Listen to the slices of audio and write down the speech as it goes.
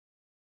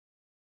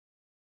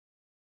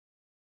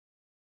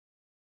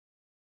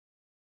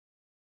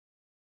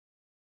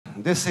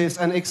This is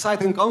an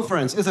exciting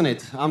conference, isn't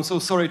it? I'm so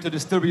sorry to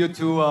disturb you,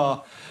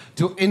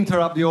 to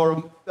interrupt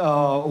your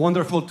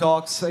wonderful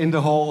talks in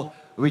the hall,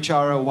 which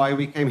are why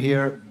we came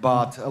here,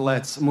 but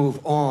let's move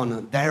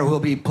on. There will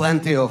be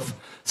plenty of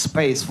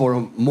space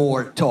for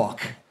more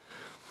talk.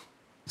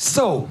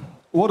 So,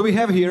 what we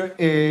have here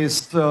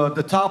is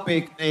the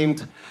topic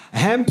named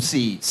hemp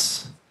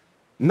seeds,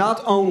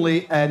 not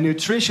only a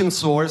nutrition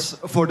source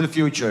for the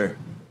future.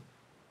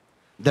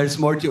 There's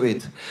more to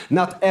it.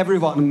 Not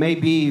everyone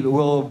maybe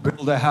will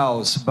build a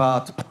house,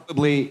 but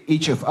probably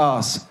each of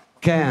us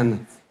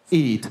can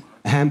eat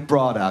hemp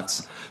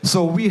products.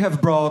 So we have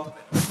brought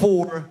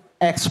 4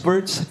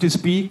 experts to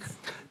speak.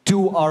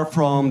 2 are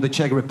from the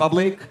Czech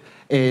Republic.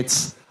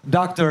 It's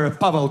Dr.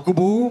 Pavel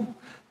Kubů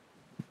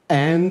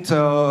and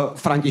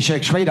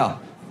František Švejda.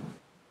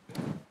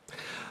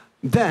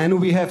 Then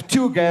we have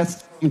 2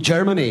 guests from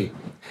Germany.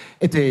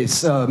 It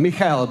is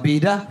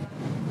Bieder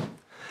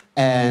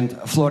and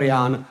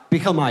Florian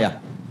Pichlmaier.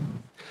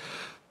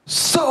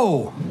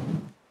 So,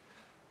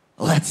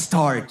 let's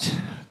start.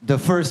 The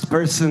first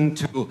person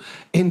to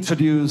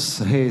introduce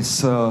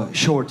his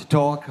short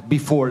talk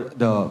before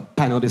the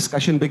panel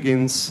discussion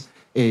begins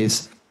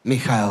is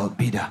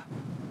Bieder.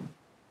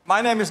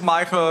 My name is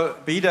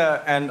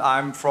Bieder, and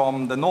I'm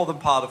from the northern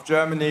part of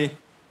Germany,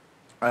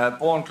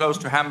 born close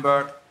to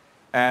Hamburg,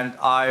 and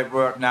I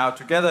work now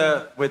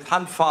together with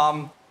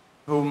Hanf,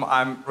 whom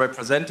I'm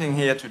representing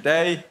here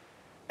today,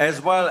 as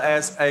well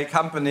as a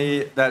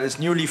company that is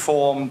newly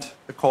formed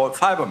called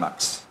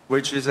Fibermax,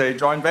 which is a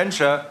joint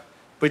venture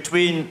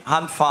between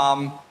Hanf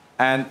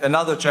and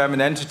another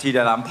German entity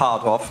that I'm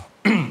part of.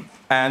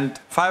 And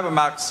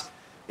Fibermax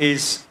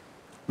is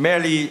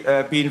merely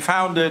being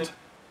founded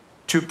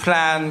to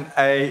plan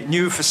a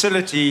new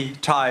facility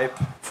type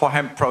for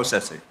hemp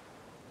processing.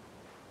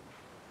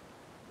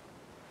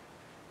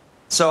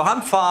 So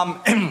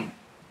Hanf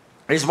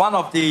is one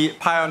of the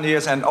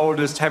pioneers and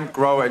oldest hemp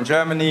grower in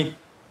Germany,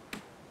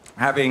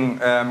 having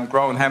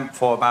grown hemp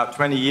for about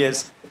 20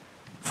 years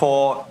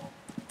for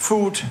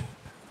food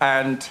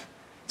and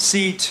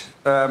seed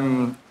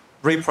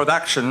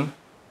reproduction.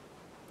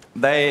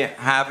 They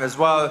have as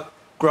well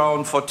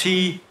grown for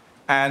tea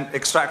and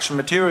extraction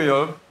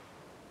material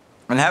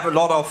and have a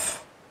lot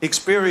of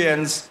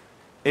experience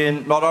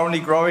in not only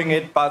growing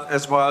it but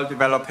as well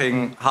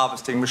developing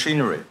harvesting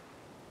machinery.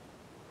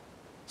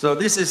 So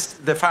this is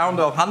the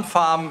founder of Hanf,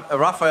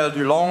 Raphael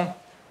Dulong,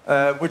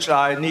 which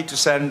I need to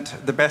send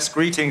the best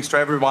greetings to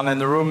everyone in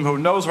the room who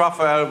knows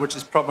Raphael, which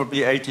is probably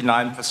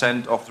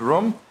 89% of the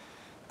room.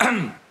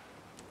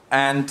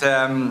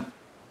 And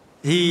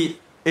he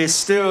is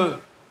still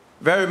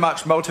very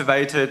much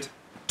motivated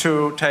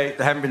to take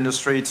the hemp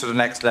industry to the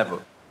next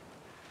level.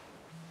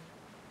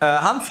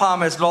 Hanf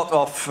has a lot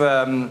of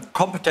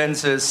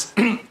competences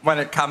when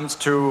it comes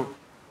to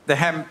the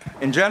hemp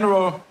in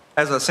general,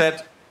 as I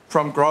said,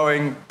 from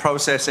growing,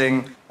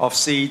 processing of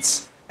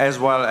seeds, as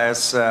well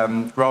as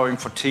growing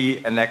for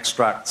tea and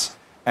extracts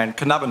and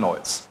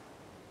cannabinoids.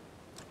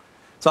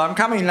 So I'm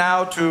coming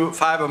now to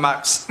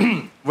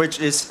Fibermax, which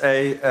is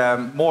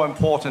a more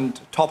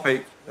important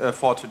topic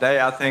for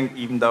today, I think,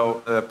 even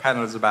though the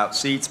panel is about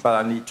seeds,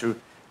 but I need to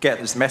get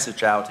this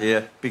message out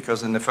here,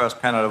 because in the first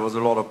panel there was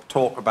a lot of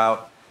talk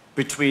about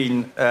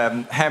between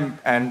hemp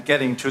and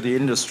getting to the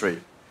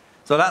industry.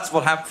 So that's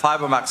what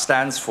Fibermax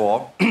stands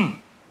for.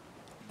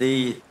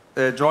 The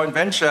joint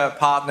venture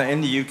partner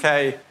in the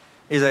UK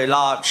is a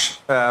large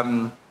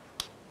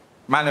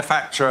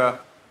manufacturer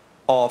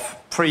of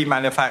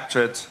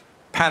pre-manufactured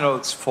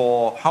panels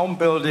for home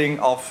building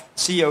of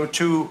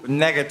CO2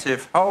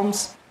 negative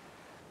homes.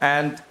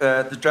 And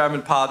the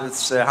German part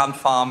is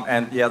Hanf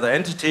and the other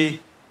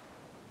entity.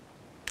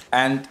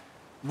 And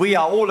we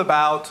are all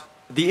about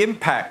the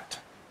impact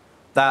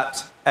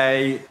that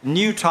a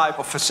new type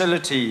of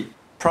facility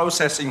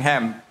processing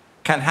hemp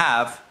can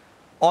have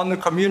on the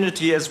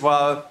community, as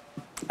well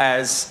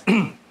as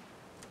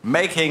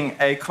making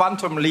a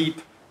quantum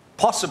leap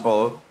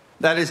possible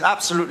that is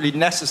absolutely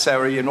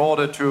necessary in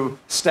order to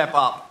step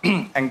up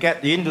and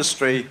get the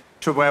industry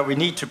to where we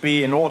need to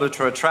be in order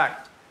to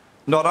attract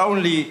not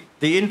only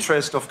the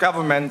interest of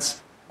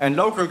governments and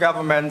local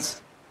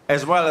governments,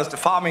 as well as the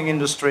farming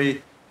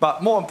industry,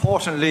 but more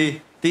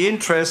importantly, the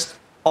interest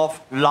of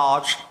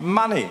large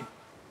money.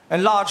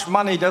 And large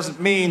money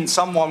doesn't mean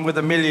someone with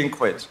 £1 million,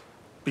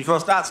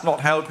 because that's not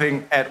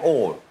helping at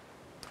all.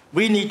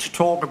 We need to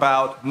talk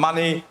about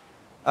money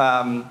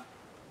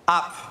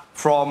up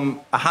from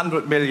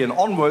 100 million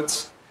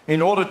onwards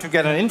in order to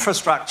get an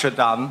infrastructure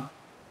done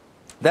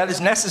that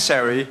is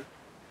necessary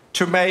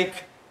to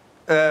make,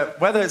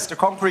 whether it's the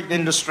concrete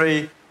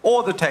industry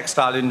or the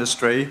textile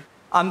industry,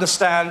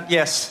 understand,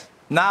 yes,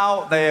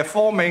 now they are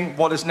forming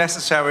what is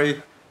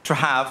necessary to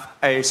have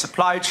a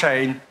supply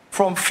chain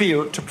from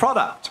field to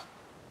product.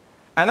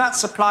 And that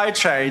supply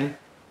chain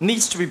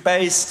needs to be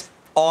based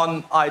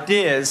on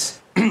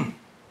ideas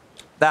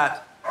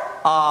that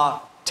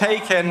are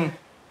taken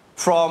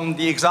from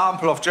the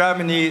example of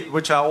Germany,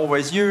 which I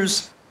always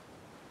use.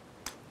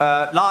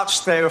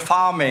 Large-scale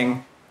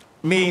farming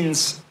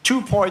means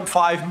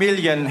 2.5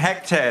 million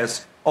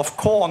hectares of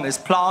corn is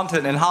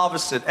planted and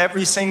harvested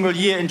every single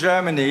year in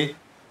Germany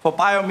for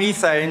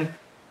biomethane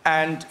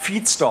and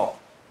feedstock.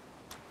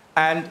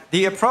 And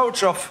the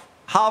approach of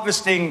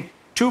harvesting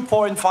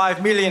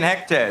 2.5 million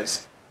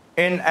hectares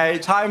in a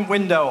time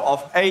window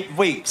of 8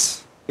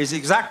 weeks is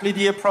exactly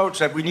the approach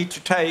that we need to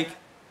take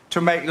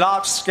to make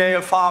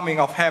large-scale farming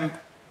of hemp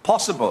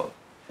possible.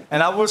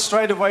 And I will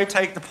straight away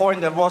take the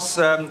point that was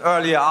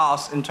earlier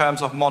asked in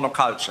terms of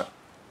monoculture.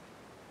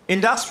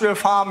 Industrial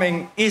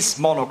farming is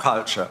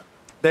monoculture.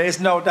 There is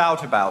no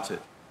doubt about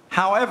it.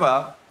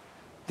 However,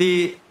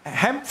 the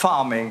hemp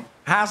farming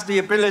has the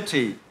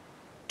ability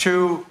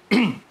to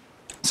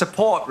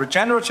support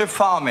regenerative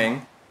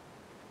farming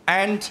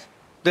and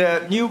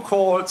the new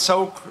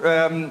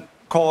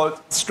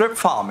so-called strip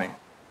farming,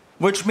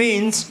 which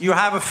means you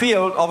have a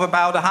field of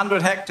about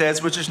 100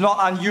 hectares, which is not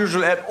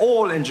unusual at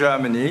all in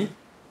Germany,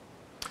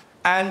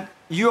 and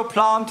you're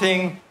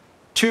planting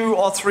 2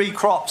 or 3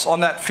 crops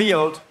on that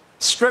field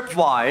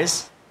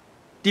strip-wise,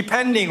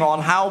 depending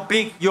on how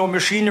big your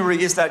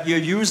machinery is that you're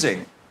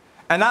using.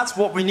 And that's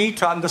what we need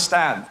to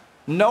understand.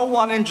 No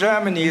one in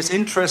Germany is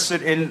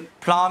interested in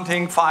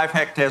planting 5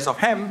 hectares of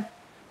hemp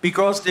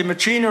because the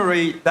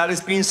machinery that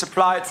is being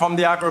supplied from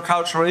the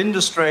agricultural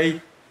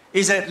industry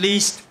is at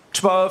least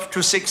 12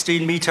 to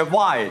 16 meters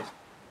wide,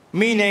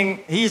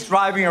 meaning he's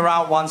driving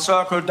around one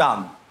circle,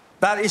 done.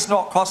 That is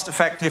not cost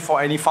effective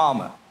for any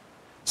farmer.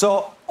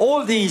 So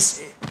all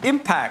these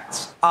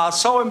impacts are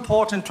so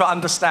important to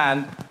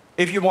understand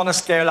if you want to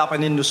scale up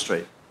an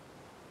industry.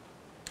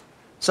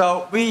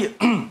 So we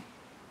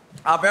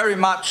are very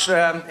much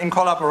in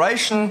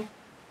collaboration,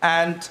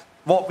 and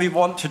what we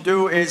want to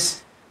do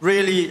is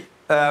really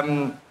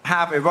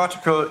have a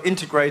vertical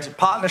integrated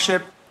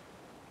partnership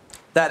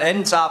that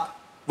ends up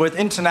with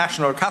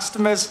international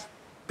customers,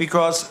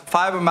 because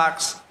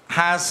Fibermax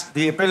has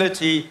the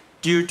ability,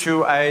 due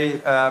to a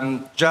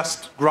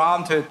just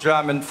granted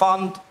German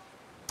fund,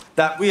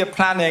 that we are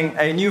planning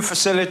a new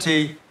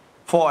facility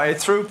for a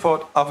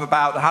throughput of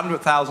about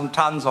 100,000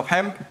 tons of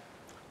hemp,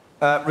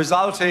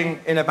 resulting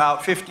in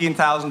about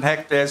 15,000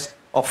 hectares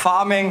of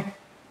farming.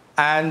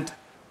 And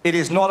it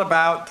is not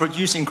about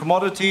producing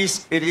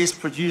commodities, it is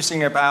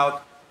producing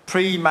about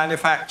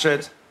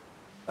pre-manufactured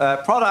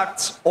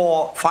products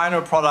or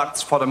final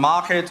products for the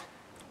market,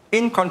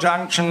 in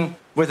conjunction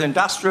with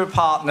industrial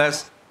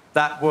partners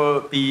that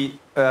will be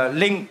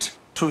linked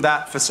to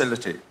that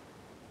facility.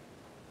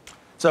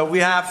 So we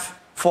have,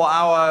 for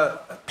our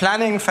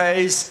planning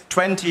phase,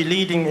 20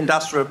 leading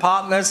industrial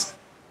partners,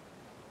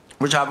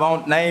 which I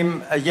won't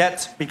name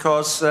yet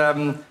because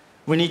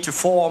we need to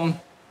form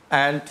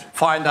and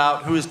find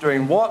out who is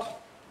doing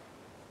what.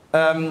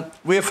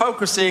 We're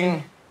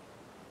focusing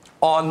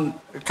on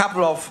a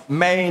couple of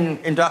main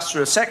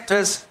industrial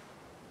sectors,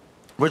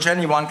 which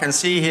anyone can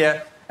see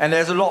here, and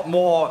there's a lot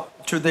more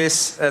to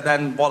this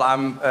than what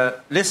I'm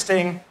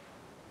listing.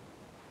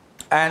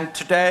 And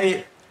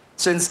today,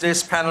 since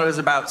this panel is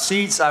about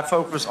seeds, I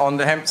focus on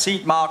the hemp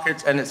seed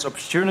market and its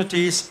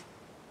opportunities.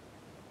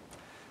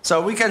 So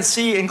we can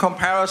see in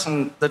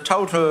comparison the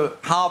total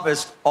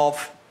harvest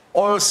of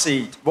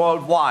oilseed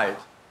worldwide.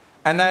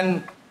 And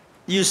then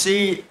you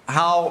see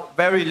how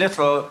very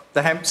little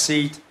the hemp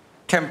seed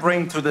can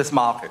bring to this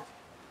market.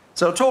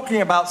 So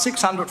talking about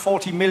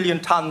 640 million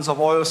tons of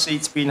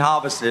oilseeds being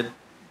harvested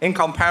in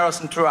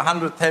comparison to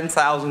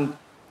 110,000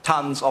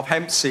 tons of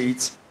hemp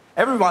seeds,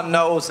 everyone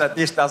knows that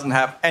this doesn't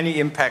have any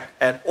impact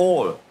at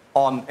all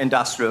on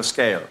industrial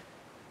scale.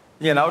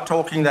 You know,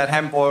 talking that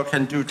hemp oil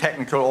can do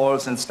technical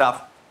oils and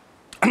stuff.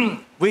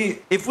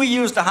 If we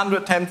used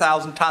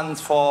 110,000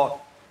 tons for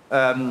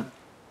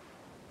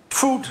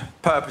food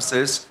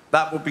purposes,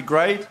 that would be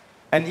great.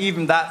 And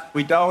even that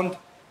we don't,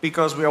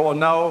 because we all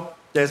know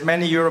there's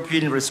many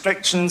European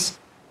restrictions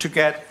to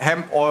get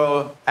hemp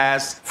oil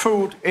as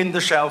food in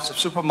the shelves of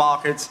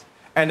supermarkets.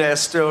 And there's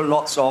still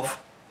lots of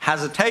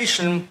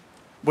hesitation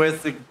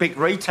with the big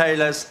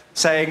retailers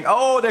saying,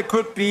 oh, there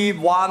could be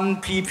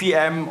 1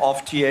 ppm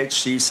of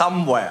THC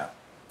somewhere,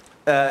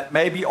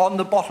 maybe on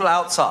the bottle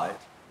outside.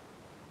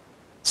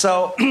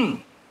 So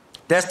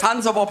there's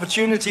tons of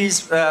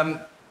opportunities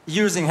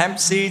using hemp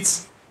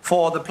seeds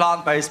for the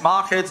plant-based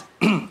market,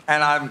 and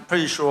I'm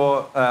pretty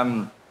sure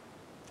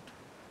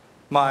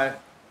my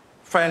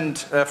friend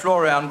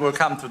Florian will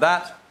come to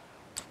that.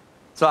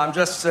 So I'm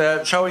just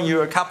showing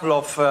you a couple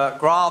of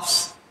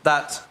graphs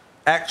that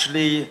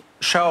actually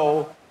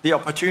show the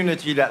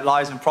opportunity that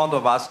lies in front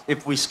of us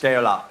if we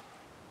scale up.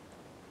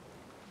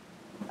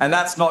 And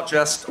that's not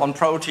just on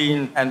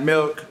protein and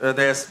milk.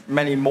 There's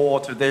many more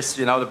to this.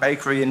 You know, the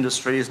bakery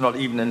industry is not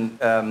even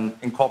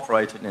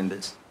incorporated in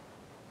this.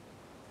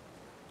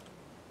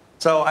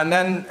 So, and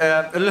then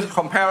a little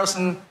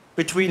comparison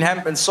between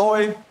hemp and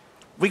soy.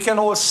 We can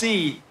all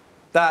see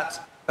that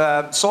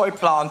soy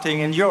planting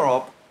in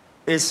Europe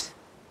is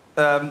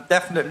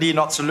definitely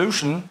not a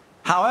solution.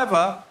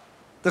 However,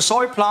 the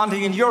soy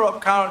planting in Europe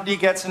currently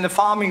gets in the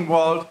farming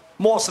world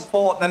more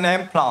support than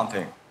hemp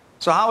planting.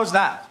 So how is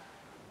that?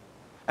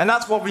 And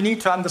that's what we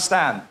need to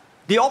understand.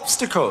 the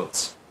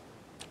obstacles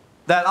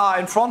that are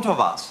in front of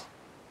us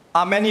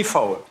are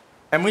manifold.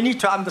 And we need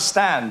to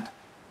understand,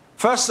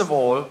 first of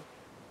all,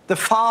 the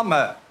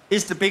farmer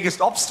is the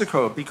biggest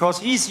obstacle because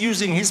he's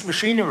using his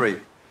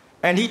machinery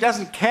and he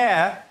doesn't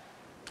care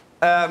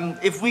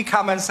if we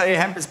come and say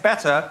hemp is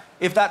better.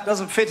 If that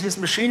doesn't fit his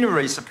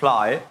machinery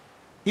supply,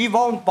 he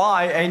won't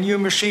buy a new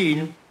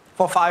machine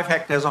for 5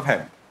 hectares of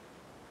hemp.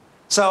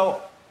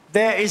 So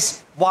there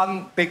is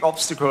one big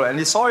obstacle, and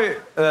the soy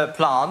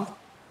plant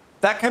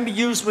that can be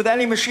used with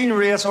any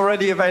machinery that's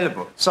already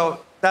available.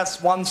 So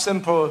that's one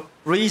simple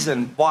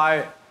reason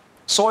why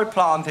soy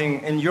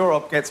planting in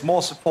Europe gets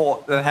more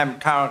support than hemp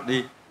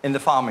currently in the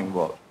farming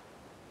world.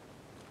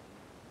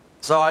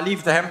 So I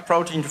leave the hemp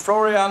protein to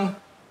Florian.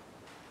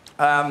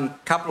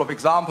 Couple of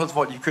examples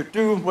what you could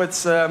do with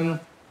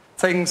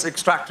things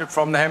extracted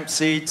from the hemp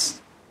seeds.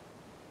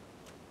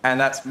 And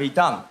that's me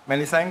done.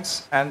 Many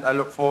thanks, and I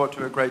look forward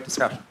to a great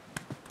discussion.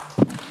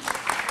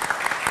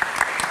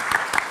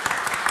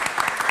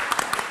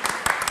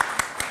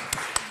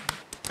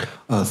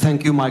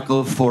 Thank you,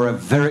 Michael, for a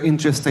very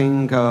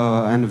interesting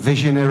and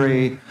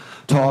visionary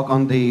talk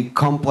on the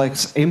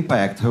complex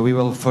impact. We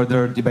will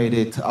further debate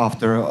it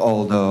after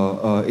all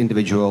the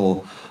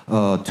individual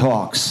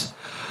talks.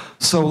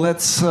 So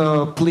let's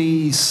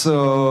please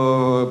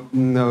go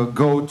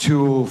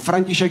to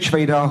František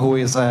Švejda, who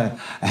is a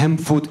hemp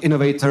food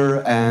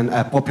innovator and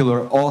a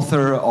popular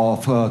author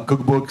of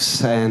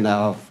cookbooks, and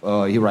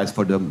he writes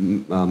for the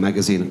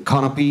magazine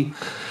Konopí.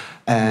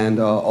 And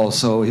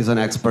also he's an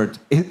expert,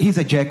 he's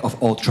a jack of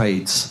all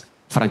trades.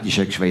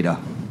 František Švejda.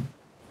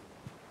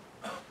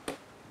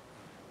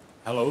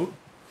 Hello,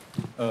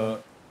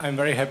 I'm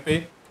very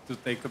happy to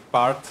take a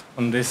part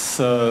on this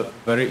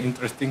very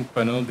interesting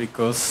panel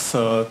because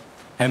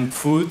hemp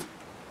food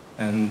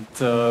and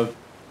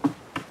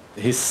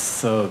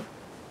his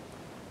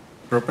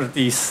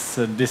properties,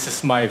 this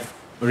is my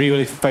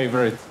really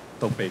favorite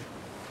topic.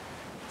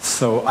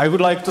 So I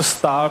would like to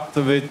start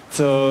with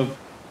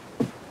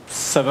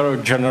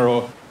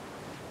several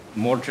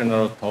more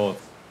general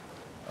thoughts.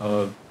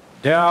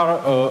 There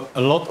are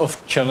a lot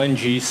of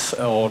challenges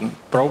or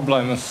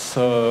problems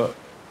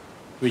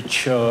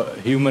which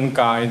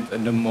humankind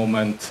at the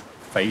moment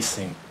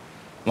facing.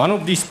 One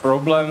of these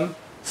problems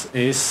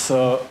is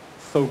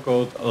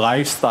so-called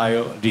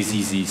lifestyle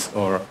diseases,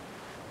 or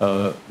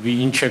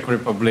we in Czech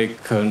Republic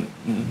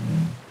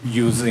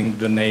using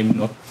the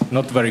name,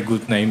 not very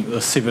good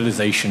name,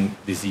 civilization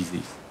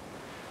diseases.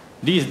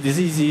 These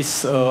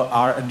diseases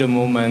are at the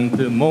moment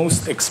the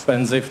most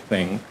expensive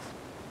thing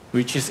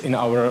which is in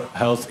our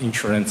health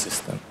insurance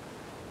system.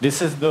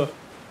 This is the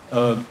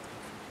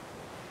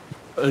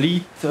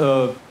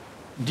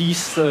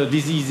these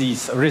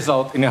diseases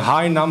result in a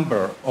high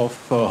number of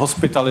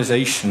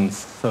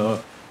hospitalizations,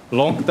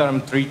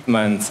 long-term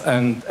treatments,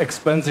 and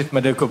expensive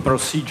medical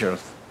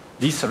procedures.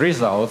 This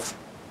results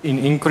in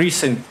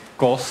increasing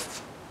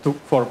costs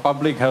for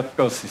public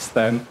healthcare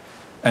system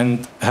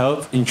and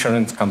health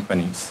insurance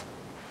companies.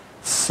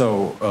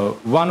 So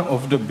one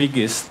of the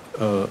biggest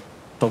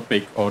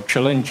topic or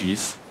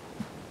challenges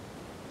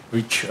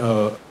which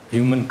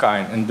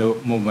humankind at the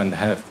moment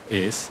have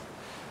is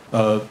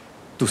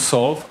to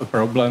solve a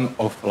problem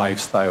of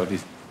lifestyle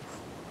disease.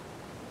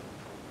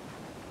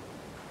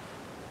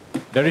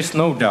 There is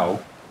no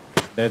doubt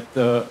that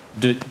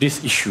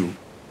this issue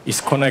is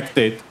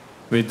connected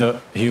with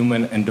the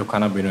human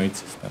endocannabinoid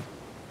system.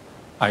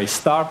 I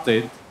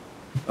started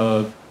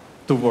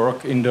to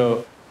work in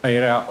the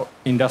area of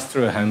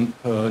industrial hemp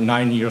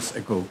 9 years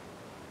ago.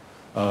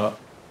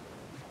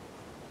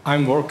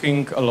 I'm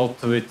working a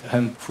lot with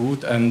hemp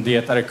food and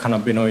dietary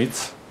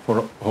cannabinoids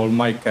for all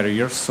my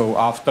career. So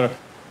after,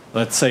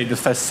 let's say, the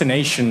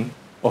fascination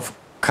of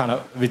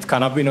with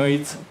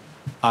cannabinoids,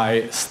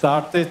 I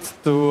started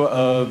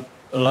to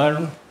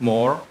learn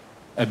more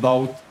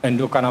about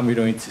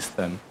endocannabinoid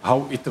system,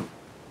 how it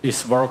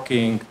is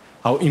working,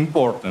 how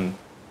important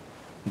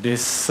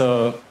this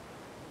body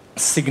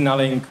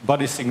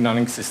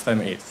signaling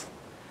system is.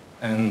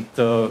 And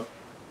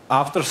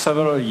after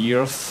several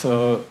years,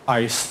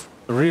 I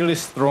really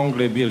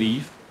strongly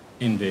believe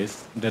in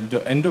this, that the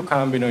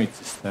endocannabinoid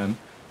system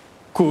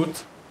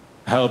could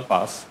help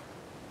us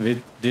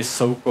with this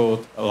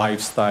so-called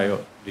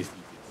lifestyle diseases.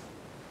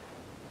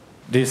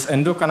 This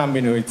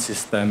endocannabinoid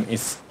system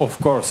is, of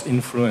course,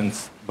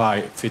 influenced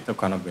by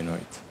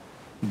phytocannabinoids,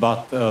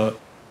 but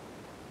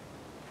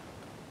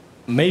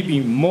maybe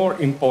more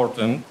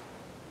important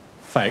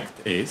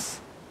fact is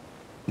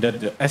that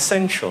the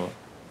essential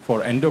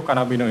for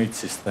endocannabinoid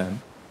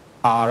system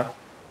are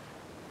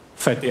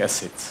fatty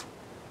acids,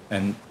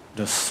 and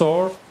the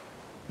source,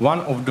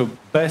 one of the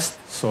best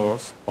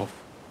source of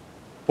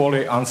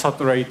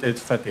polyunsaturated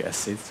fatty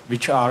acids,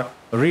 which are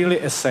really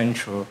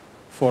essential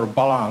for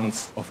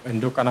balance of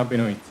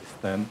endocannabinoid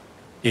system,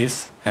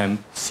 is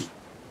hemp seed.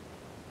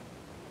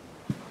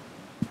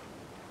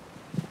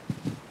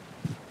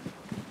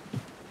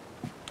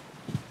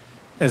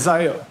 As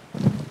I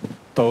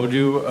told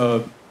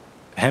you,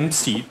 hemp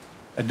seed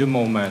at the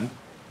moment,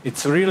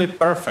 it's really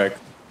perfect,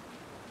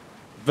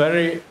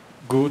 very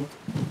good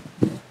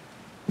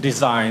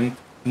designed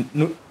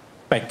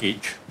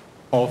package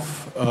of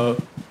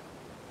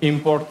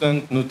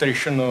important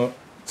nutritional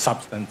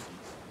substances,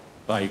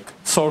 like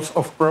source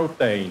of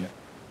protein,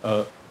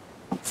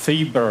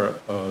 fiber,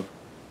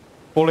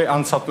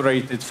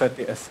 polyunsaturated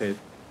fatty acid,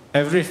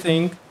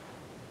 everything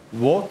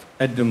what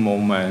at the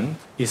moment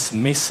is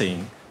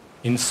missing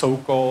in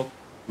so-called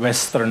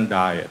Western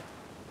diet.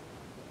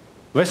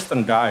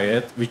 Western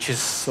diet, which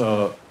is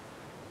a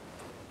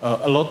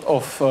lot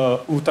of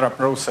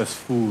ultra-processed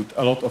food,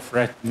 a lot of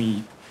red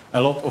meat, a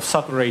lot of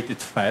saturated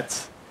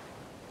fats,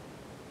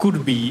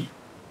 could be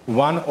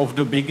one of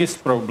the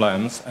biggest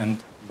problems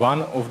and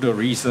one of the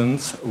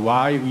reasons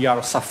why we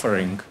are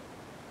suffering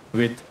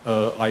with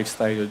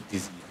lifestyle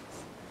diseases.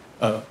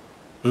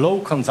 Low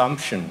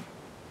consumption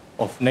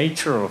of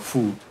natural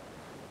food,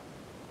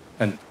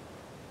 and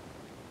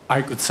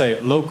I could say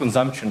low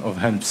consumption of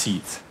hemp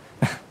seeds,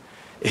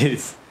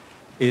 is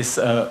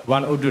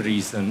one of the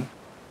reasons,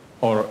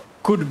 or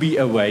could be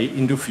a way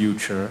in the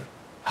future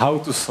how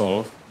to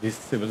solve this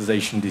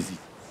civilization disease.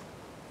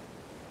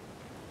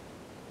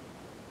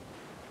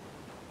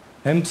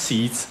 Hemp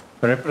seeds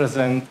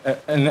represent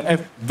a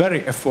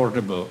very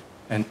affordable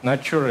and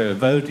naturally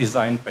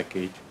well-designed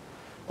package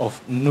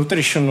of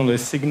nutritionally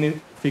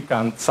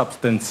significant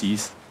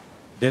substances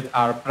that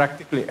are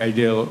practically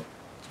ideal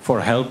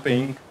for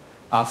helping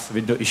us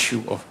with the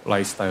issue of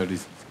lifestyle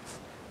diseases.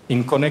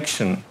 In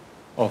connection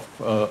with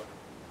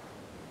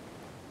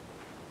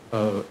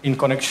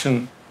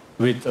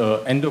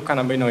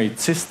endocannabinoid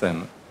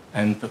system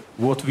and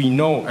what we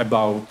know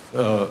about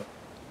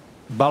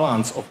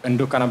balance of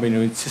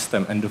endocannabinoid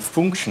system and the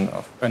function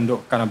of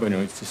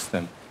endocannabinoid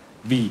system,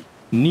 we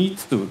need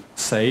to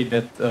say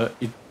that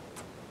it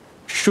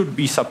should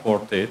be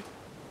supported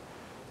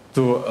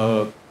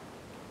to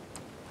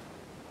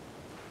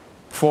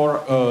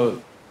for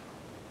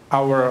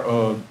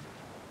our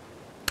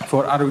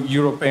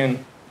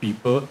European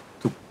people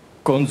to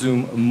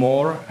consume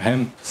more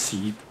hemp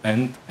seed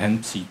and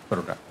hemp seed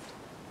products.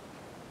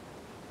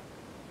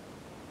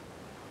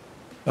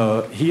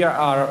 Here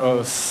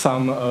are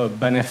some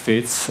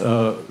benefits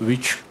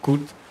which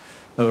could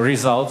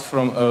result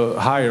from a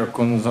higher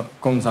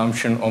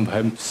consumption of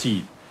hemp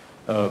seed.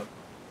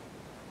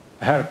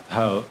 Heart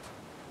health,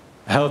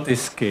 healthy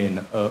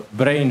skin,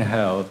 brain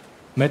health,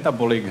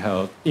 metabolic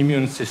health,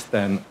 immune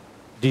system,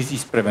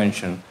 disease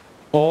prevention.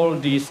 All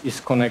this is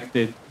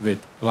connected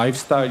with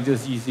lifestyle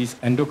diseases,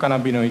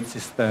 endocannabinoid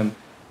system,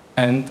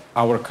 and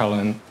our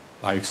current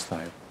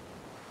lifestyle.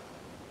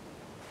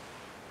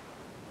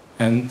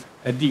 And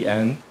at the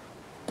end,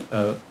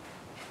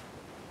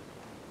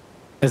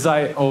 as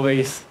I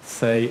always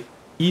say,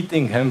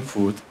 eating hemp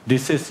food,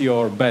 this is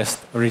your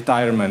best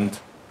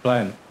retirement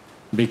plan,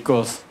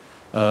 because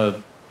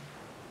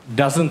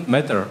doesn't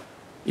matter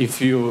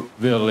if you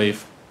will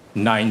live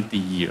 90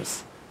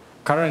 years.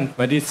 Current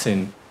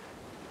medicine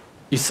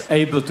is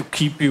able to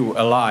keep you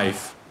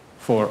alive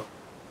for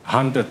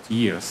 100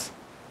 years,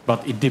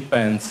 but it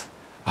depends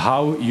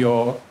how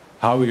your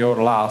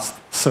last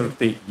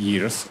 30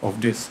 years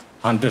of this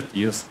 100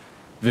 years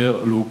will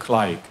look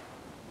like.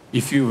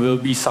 If you will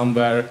be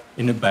somewhere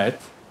in a bed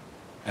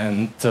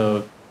and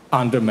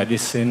under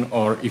medicine,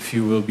 or if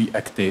you will be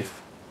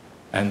active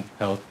and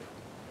healthy.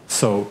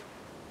 So,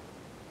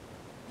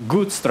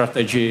 good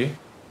strategy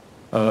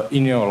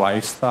in your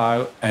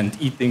lifestyle, and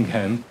eating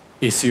hemp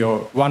is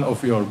one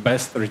of your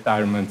best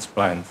retirement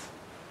plans.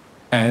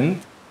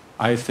 And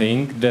I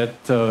think that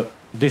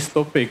this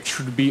topic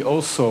should be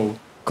also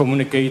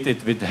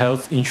communicated with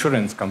health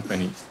insurance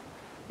companies,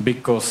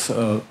 because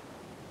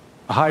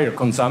higher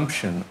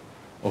consumption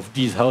of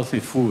these healthy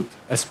food,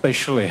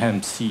 especially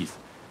hemp seeds,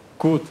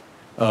 could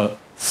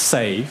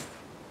save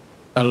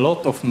a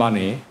lot of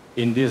money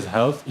in this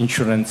health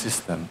insurance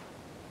system.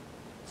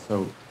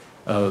 So,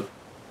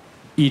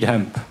 eat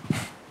hemp.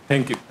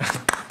 Thank you.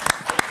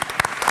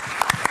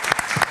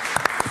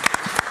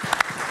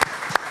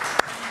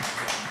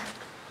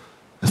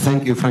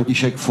 Thank you,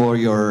 František, for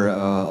your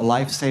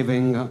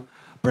life-saving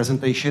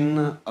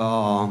presentation.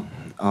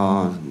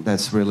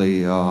 That's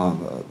really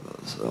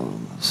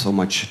so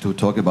much to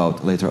talk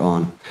about later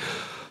on.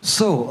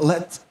 So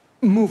let's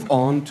move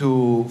on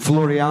to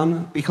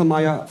Florian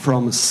Pichlmaier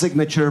from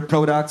Signature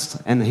Products,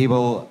 and he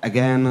will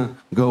again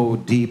go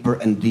deeper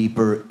and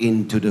deeper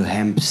into the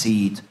hemp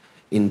seed,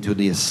 into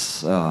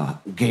this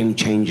game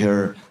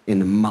changer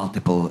in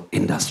multiple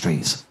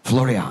industries.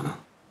 Florian.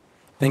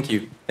 Thank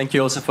you. Thank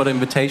you also for the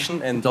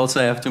invitation, and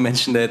also I have to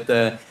mention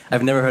that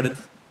I've never heard it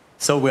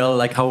so well,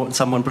 like how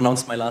someone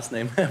pronounced my last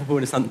name, who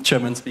is not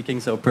German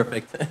speaking, so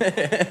perfect.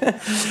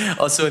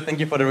 Also, thank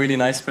you for the really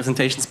nice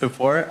presentations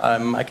before.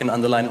 I can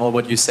underline all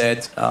what you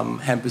said.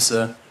 Hemp is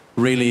a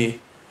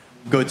really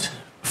good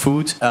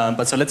food,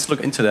 but so let's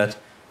look into that.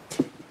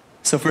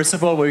 So first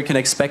of all, what you can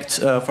expect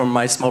from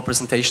my small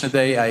presentation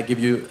today, I give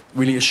you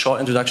really a short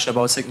introduction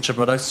about Signature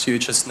Products, so you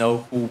just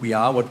know who we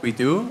are, what we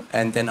do,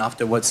 and then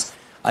afterwards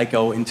I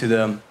go into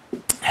the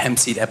hemp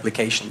seed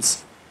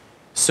applications.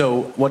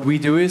 So what we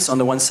do is, on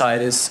the one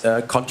side, is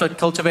contract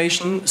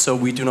cultivation. So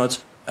we do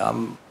not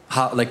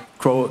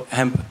grow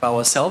hemp by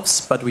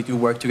ourselves, but we do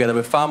work together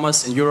with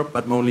farmers in Europe,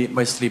 but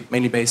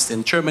mainly based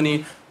in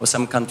Germany or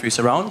some countries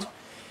around.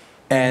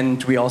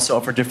 And we also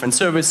offer different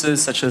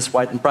services, such as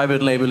white and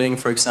private labeling.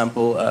 For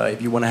example,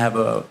 if you want to have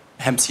a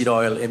hemp seed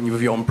oil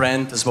with your own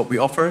brand, this is what we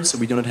offer. So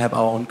we do not have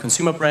our own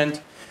consumer brand.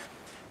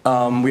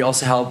 We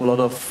also help a lot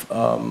of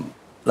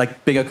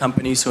bigger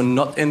companies who are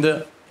not in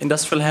the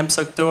industrial hemp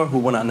sector, who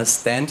want to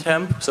understand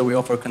hemp. So we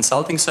offer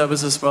consulting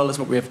services as well, as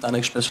what we have done,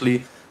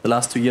 especially the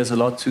last 2 years, a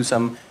lot to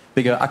some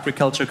bigger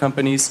agriculture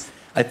companies.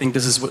 I think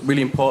this is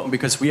really important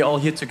because we are all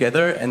here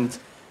together, and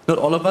not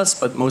all of us,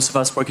 but most of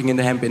us working in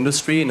the hemp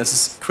industry, and this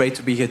is great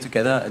to be here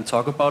together and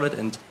talk about it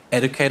and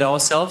educate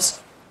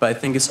ourselves. But I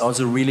think it's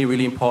also really,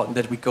 really important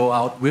that we go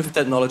out with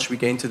that knowledge we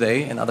gained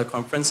today and other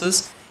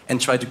conferences and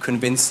try to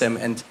convince them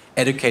and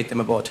educate them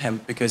about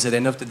hemp. Because at the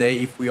end of the day,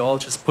 if we all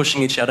just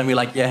pushing each other and we're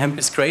like, yeah, hemp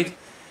is great,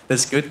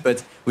 that's good,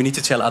 but we need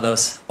to tell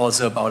others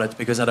also about it,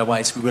 because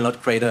otherwise we will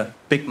not create a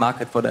big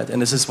market for that.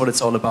 And this is what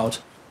it's all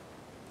about.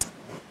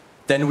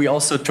 Then we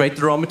also trade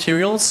the raw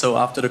materials. So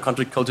after the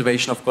contract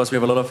cultivation, of course, we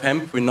have a lot of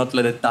hemp. We not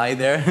let it die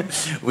there.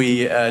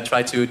 We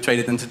try to trade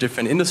it into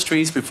different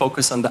industries. We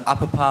focus on the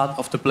upper part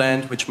of the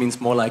plant, which means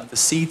more like the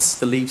seeds,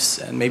 the leaves,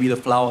 and maybe the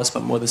flowers,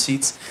 but more the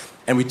seeds.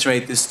 And we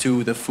trade this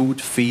to the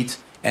food, feed,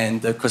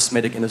 and the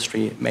cosmetic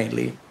industry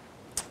mainly.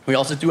 We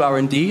also do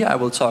R&D. I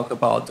will talk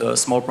about a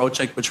small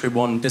project which we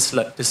won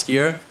this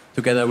year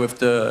together with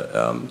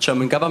the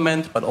German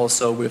government, but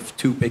also with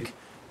 2 big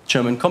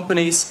German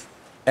companies.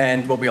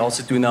 And what we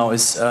also do now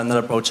is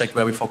another project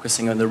where we're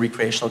focusing on the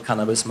recreational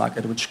cannabis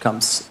market, which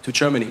comes to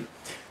Germany.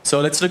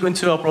 So let's look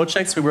into our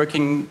projects. We're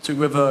working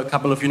with a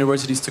couple of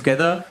universities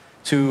together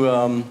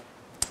to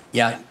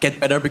get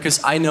better,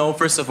 because I know,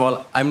 first of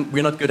all,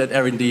 we're not good at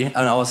R&D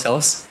on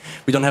ourselves.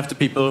 We don't have the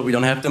people, we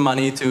don't have the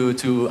money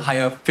to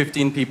hire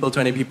 15 people,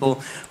 20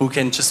 people who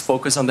can just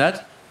focus on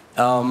that.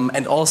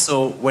 And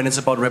also, when it's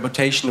about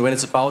reputation, when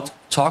it's about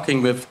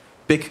talking with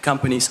big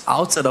companies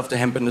outside of the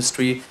hemp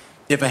industry,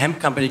 if a hemp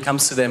company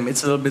comes to them,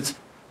 it's a little bit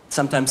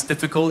sometimes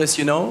difficult, as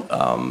you know,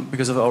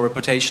 because of our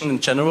reputation in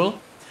general.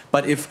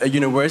 But if a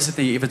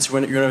university, if it's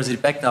university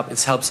backed up,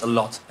 it helps a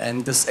lot.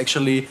 And this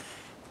actually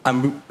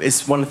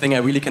is one thing I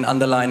really can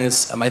underline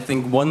is, I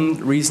think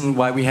one reason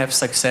why we have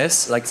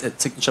success, like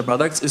Signature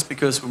Products, is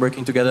because we're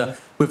working together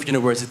with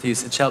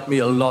universities. It helped me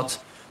a lot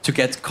to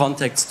get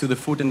contacts to the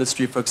food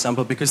industry, for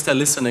example, because they're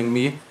listening to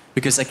me,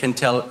 because I can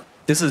tell,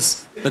 this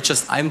is not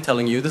just I'm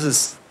telling you, this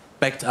is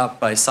backed up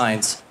by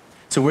science.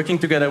 So working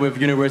together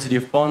with University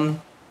of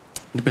Bonn,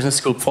 the business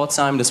school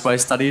Pforzheim, that's why I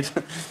studied.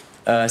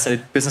 I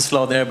studied business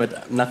law there,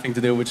 but nothing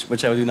to do with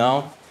which I do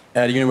now.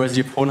 The University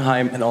of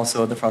Hohenheim and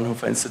also the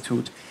Fraunhofer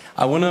Institute.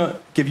 I want to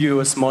give you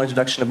a small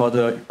introduction about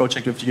the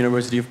project with the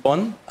University of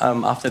Bonn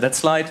after that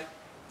slide.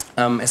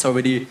 As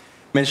already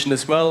mentioned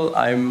as well,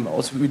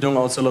 we're doing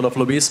also a lot of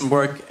lobbyism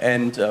work,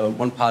 and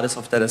one part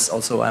of that is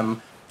also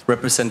I'm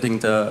representing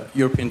the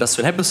European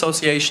Industrial Hemp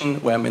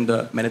Association, where I'm in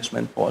the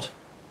management board.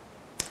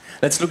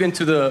 Let's look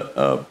into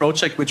the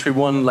project which we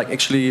won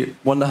actually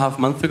 1.5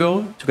 months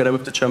ago together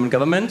with the German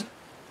government.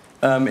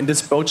 In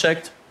this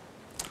project,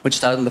 which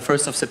started on the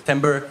 1st of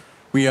September,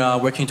 we are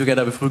working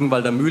together with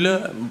Rügenwalder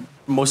Mühle.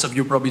 Most of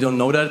you probably don't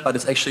know that, but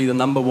it's actually the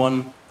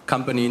 #1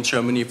 company in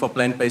Germany for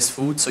plant-based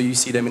food. So you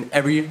see them in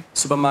every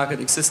supermarket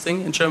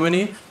existing in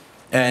Germany.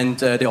 And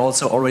they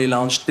also already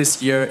launched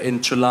this year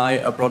in July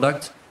a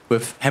product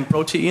with hemp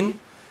protein,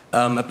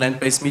 a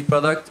plant-based meat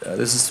product.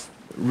 This is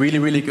really,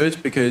 really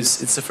good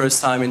because it's the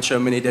first time in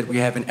Germany that we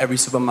have in every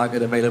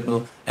supermarket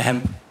available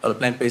a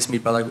plant-based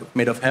meat product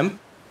made of hemp.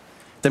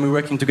 Then we're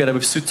working together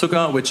with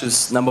Südzucker, which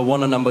is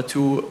 #1 and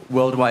 #2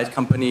 worldwide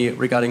company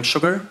regarding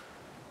sugar.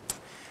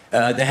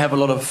 They have a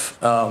lot of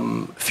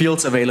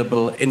fields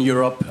available in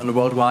Europe and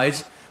worldwide,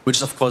 which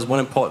is of course one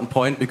important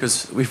point,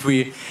 because if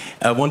we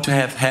want to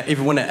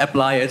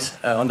apply it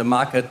on the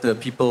market, the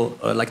people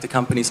like the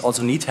companies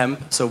also need hemp,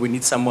 so we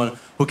need someone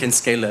who can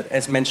scale it.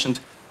 As mentioned,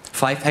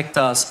 5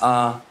 hectares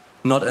are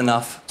not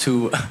enough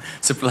to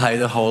supply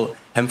the whole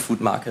hemp food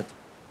market.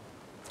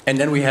 And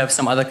then we have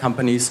some other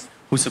companies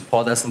who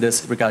support us in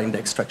this regarding the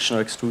extraction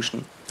or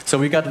extrusion. So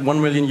we got €1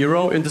 million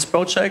in this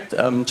project.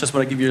 Just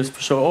want to give you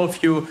a short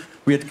overview.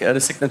 We had the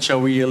Signature,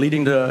 we are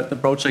leading the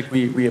project,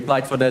 we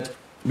applied for that.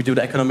 We do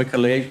the economic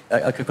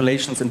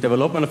calculations and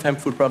development of hemp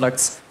food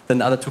products.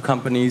 Then other 2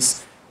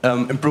 companies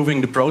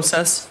improving the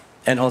process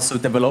and also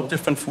develop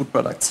different food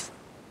products.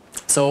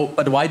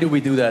 But why do we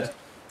do that?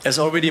 As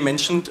already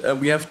mentioned,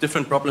 we have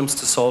different problems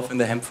to solve in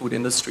the hemp food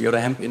industry or the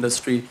hemp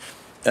industry.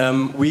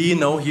 We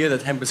know here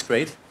that hemp is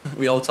great.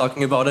 We're all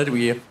talking about it.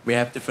 We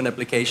have different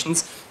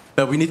applications,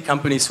 but we need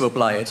companies who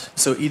apply it.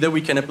 So either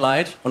we can apply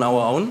it on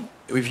our own,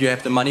 if you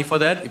have the money for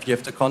that, if you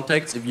have the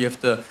contacts, if you have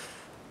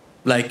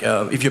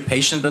if you're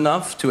patient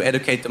enough to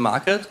educate the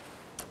market.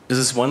 This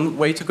is one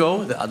way to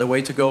go. The other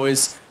way to go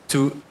is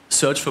to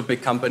search for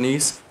big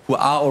companies who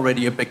are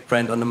already a big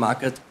brand on the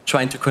market,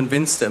 trying to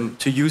convince them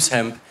to use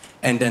hemp,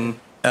 and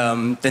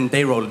then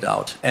they roll it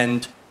out.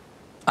 And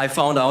I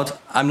found out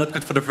I'm not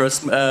good for the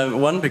first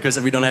one because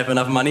we don't have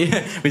enough money.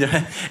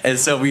 And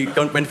so we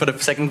went for the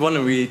second one,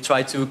 and we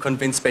tried to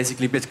convince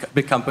basically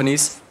big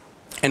companies.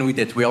 And we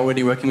did. We're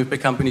already working with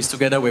big companies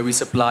together where we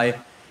supply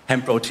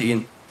hemp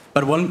protein.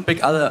 But one big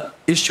other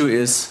issue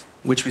is,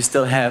 which we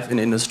still have in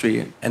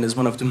industry, and is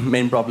one of the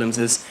main problems,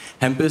 is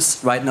hemp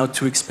is right now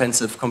too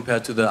expensive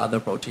compared to the other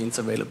proteins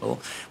available.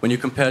 When you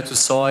compare it to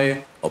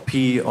soy or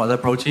pea or other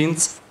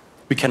proteins,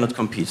 we cannot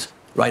compete,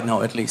 right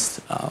now at least.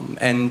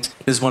 And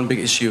this is one big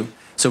issue.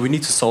 So we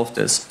need to solve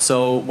this.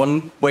 So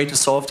one way to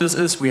solve this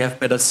is we have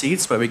better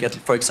seeds where we get,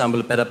 for example,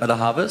 a better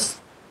harvest.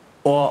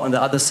 Or on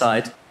the other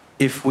side,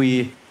 if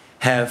we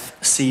have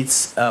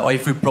seeds, or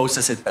if we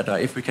process it better,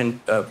 if we can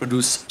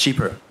produce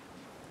cheaper.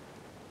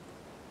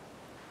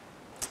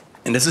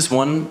 And this is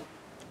one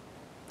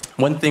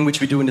thing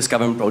which we do in this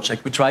government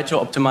project. We try to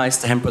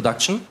optimize the hemp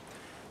production.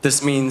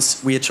 This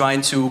means we are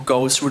trying to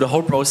go through the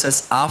whole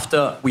process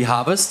after we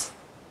harvest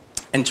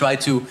and try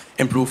to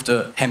improve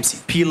the hemp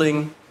seed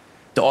peeling,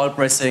 the oil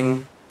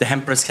pressing, the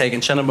hemp press cake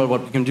in general,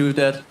 what we can do with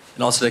that,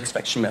 and also the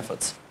extraction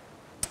methods.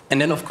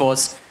 And then, of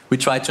course, we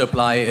try to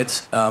apply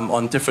it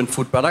on different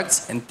food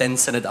products and then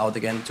send it out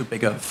again to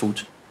bigger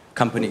food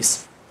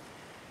companies.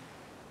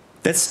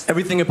 That's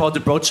everything about the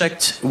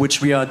project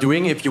which we are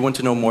doing. If you want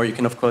to know more, you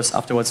can, of course,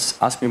 afterwards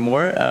ask me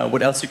more.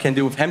 What else you can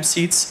do with hemp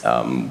seeds?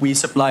 We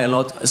supply a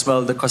lot as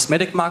well the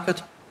cosmetic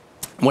market.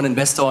 One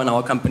investor in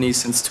our company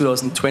since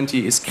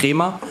 2020 is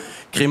Crema.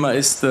 Crema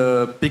is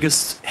the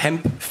biggest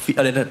it's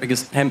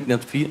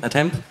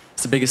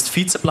the biggest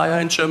feed supplier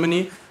in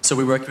Germany. So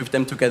we work with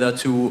them together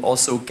to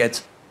also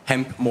get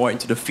hemp more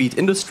into the feed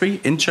industry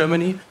in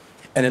Germany.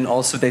 And then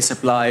also they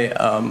supply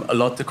a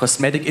lot the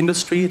cosmetic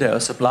industry. They're a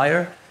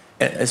supplier,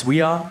 as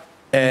we are,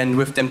 and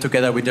with them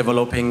together we're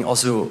developing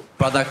also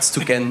products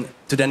to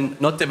then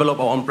not develop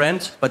our own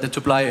brand, but to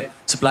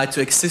supply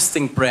to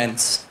existing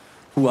brands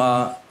who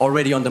are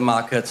already on the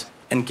market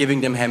and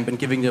giving them hemp and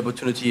giving the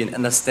opportunity and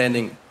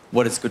understanding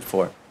what it's good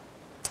for.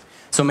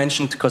 So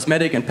mentioned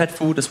cosmetic and pet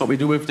food is what we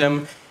do with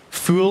them.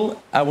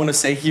 Fuel, I want to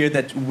say here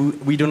that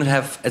we don't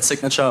have at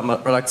Signature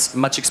Products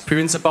much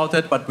experience about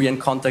that, but we're in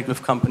contact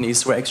with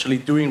companies who are actually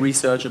doing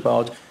research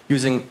about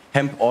using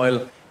hemp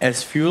oil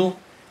as fuel.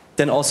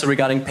 Then also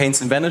regarding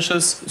paints and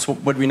varnishes, so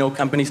what we know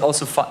companies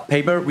also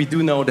paper, we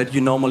do know that you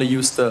normally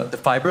use the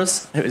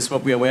fibers, is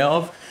what we're aware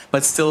of,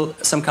 but still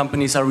some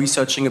companies are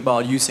researching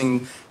about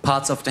using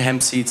parts of the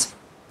hemp seeds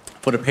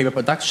for the paper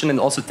production and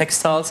also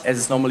textiles as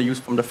it's normally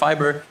used from the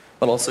fiber,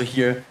 but also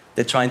here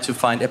they're trying to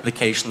find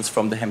applications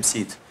from the hemp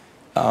seed.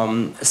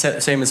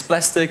 Same as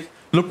plastic.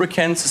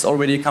 Lubricants is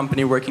already a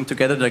company working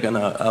together. They're going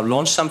to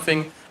launch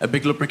something, a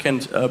big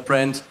lubricant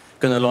brand,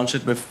 going to launch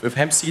it with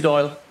hemp seed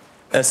oil.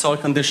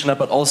 Salt conditioner,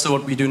 but also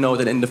what we do know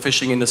that in the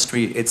fishing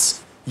industry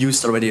it's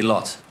used already a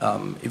lot,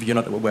 if you're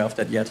not aware of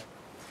that yet.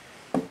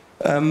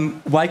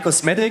 Why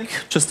cosmetic?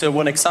 Just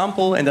one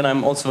example, and then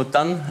I'm also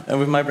done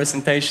with my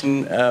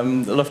presentation. A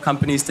lot of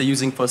companies they're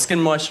using for skin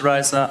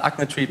moisturizer,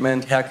 acne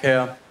treatment, hair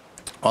care,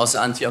 also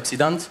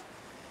antioxidant.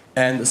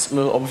 And a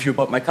little overview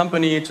about my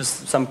company,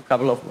 just some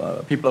couple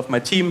of people of my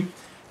team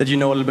that you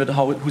know a little bit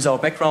who's our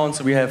background.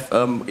 So we have,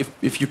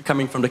 if you're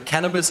coming from the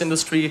cannabis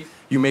industry,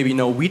 you maybe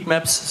know Weed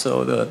Maps.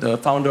 So the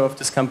founder of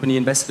this company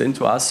invested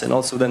into us, and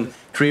also then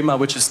Crema,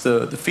 which is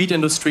the feed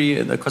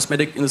industry, the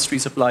cosmetic industry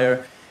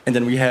supplier. And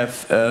then we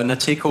have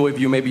Nateco, if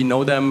you maybe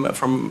know them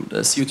from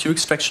the CO2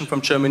 extraction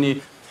from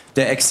Germany.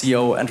 Their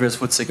ex-CEO, Andreas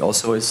Hýsek,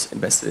 also is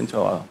invested into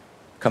our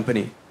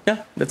company.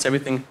 Yeah, that's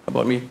everything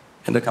about me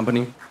and the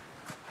company.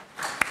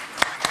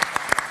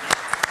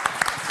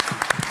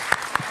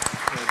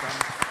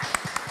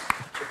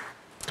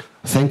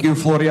 Thank you,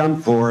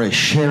 Florian, for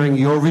sharing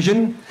your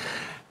vision.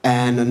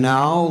 And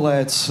now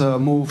let's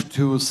move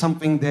to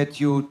something that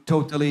you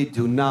totally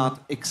do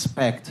not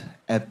expect.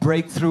 A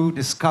breakthrough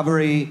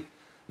discovery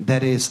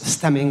that is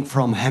stemming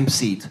from hemp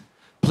seed.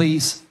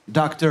 Please,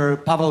 Dr.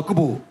 Pavel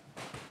Kubů.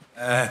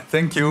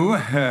 Thank you.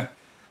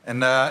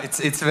 And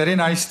it's very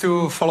nice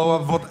to follow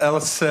up what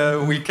else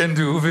we can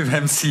do with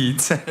hemp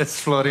seeds, as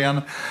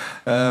Florian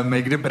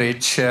make the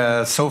bridge.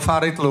 So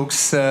far it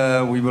looks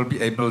we will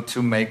be able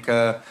to make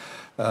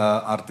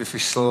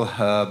artificial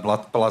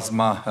blood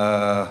plasma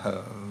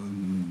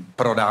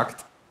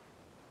product,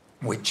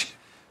 which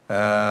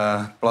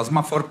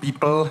Plasma for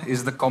People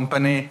is the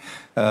company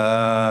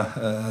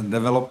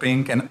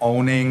developing and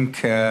owning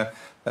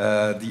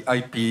the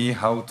IP,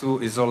 how to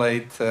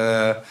isolate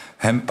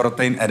hemp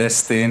protein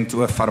edestin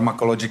to a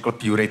pharmacological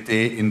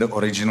purity in the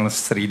original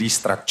 3D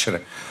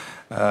structure.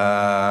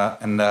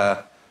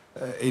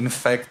 In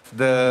fact,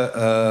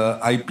 the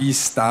IP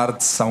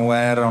starts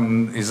somewhere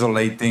on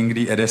isolating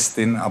the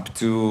edestin up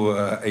to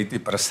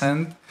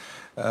 80%.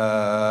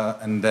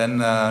 And then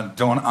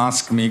don't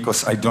ask me,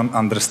 because I don't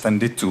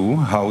understand it too,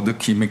 how the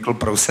chemical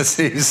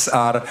processes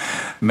are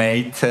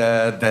made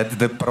that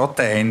the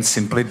protein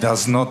simply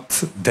does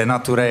not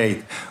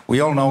denaturate. We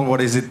all know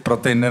what is it,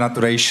 protein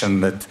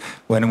denaturation, that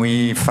when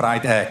we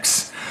fried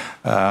eggs,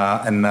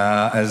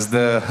 as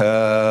the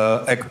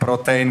egg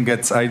protein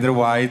gets either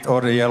white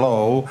or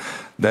yellow,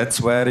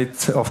 that's where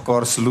it, of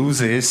course,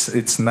 loses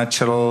its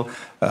natural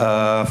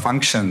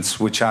functions,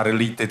 which are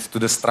related to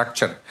the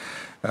structure.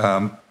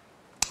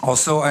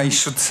 Also, I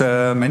should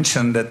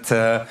mention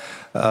that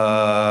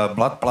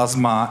blood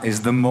plasma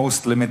is the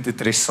most limited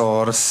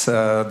resource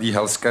the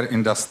healthcare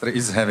industry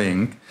is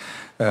having.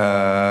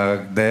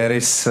 There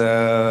is,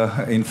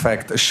 in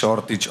fact, a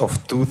shortage of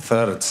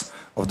 2/3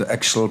 of the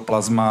actual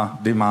plasma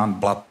demand,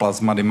 blood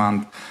plasma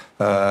demand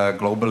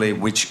globally,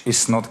 which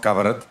is not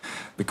covered,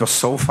 because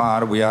so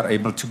far we are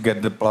able to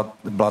get the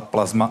blood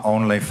plasma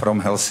only from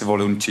healthy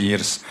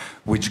volunteers,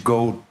 which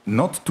go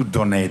not to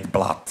donate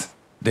blood.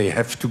 They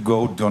have to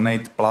go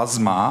donate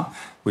plasma,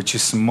 which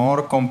is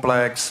more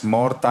complex,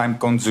 more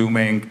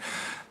time-consuming,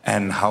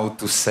 and how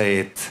to say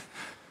it.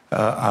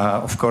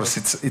 Of course,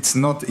 it's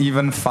not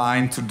even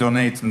fine to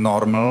donate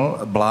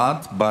normal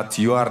blood, but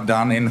you are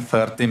done in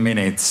 30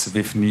 minutes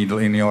with needle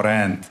in your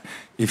hand.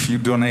 If you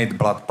donate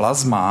blood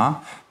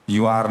plasma,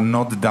 you are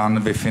not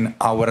done within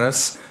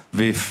hours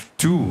with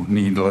 2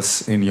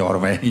 needles in your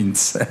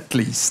veins, at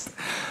least.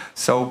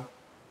 So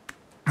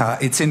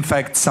it's in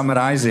fact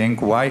summarizing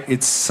why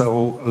it's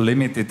so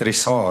limited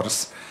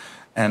resource.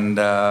 And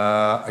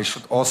I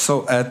should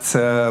also add,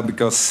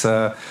 because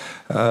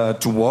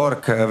to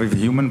work with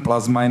human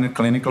plasma in a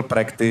clinical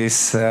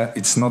practice,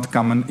 it's not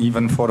common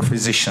even for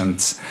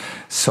physicians.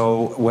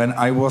 So when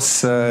I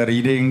was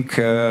reading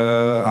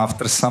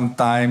after some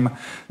time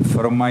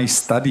from my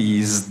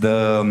studies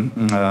the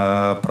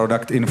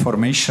product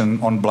information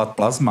on blood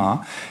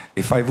plasma,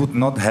 if I would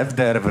not have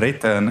there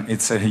written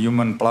it's a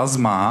human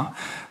plasma,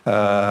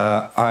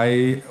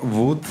 I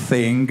would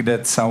think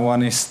that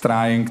someone is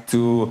trying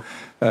to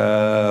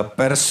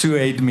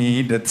persuade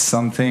me that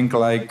something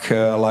like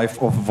life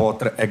of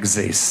water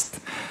exists,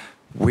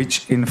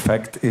 which in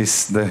fact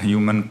is the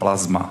human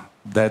plasma.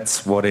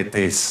 That's what it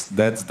is.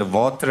 That's the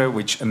water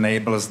which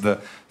enables the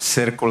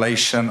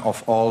circulation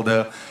of all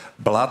the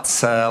blood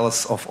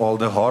cells, of all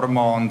the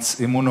hormones,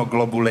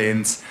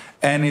 immunoglobulins,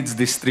 and its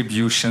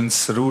distribution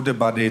through the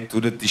body to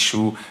the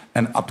tissue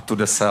and up to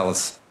the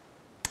cells.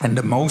 And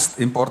the most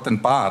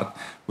important part,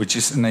 which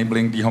is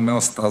enabling the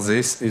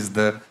homeostasis, is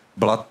the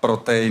blood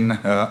protein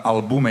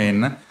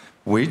albumin,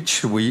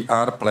 which we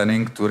are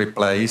planning to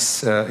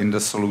replace in the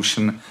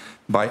solution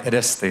by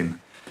edestin.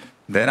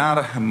 There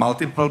are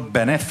multiple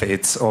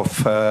benefits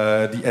of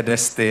the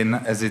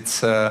edestin, as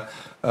it's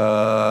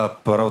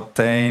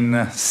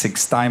protein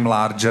 6 times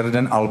larger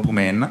than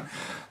albumin.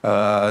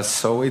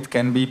 So it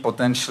can be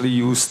potentially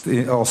used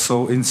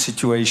also in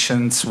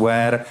situations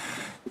where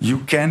you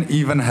can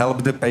even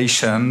help the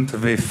patient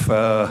with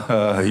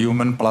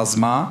human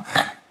plasma,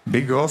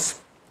 because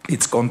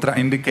it's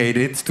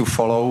contraindicated to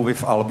follow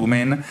with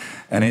albumin,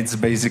 and it's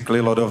basically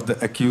a lot of the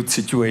acute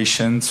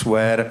situations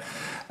where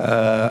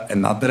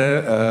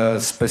another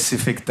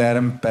specific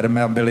term,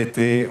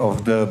 permeability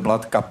of the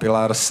blood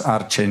capillaries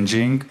are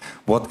changing,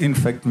 what in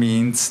fact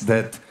means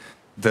that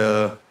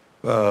the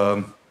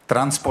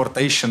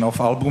transportation of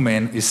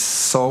albumin is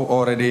so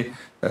already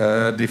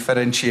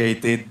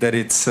differentiated that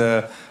it's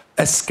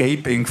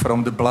escaping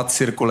from the blood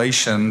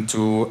circulation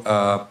to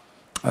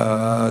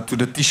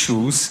the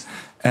tissues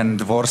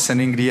and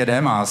worsening the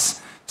edemas.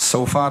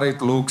 So far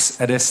it looks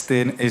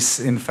edestin is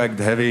in fact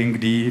having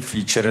the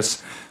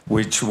features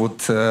which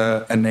would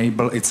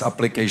enable its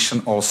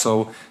application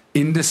also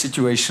in the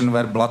situation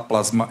where blood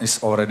plasma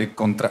is already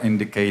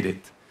contraindicated.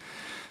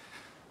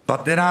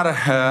 But there are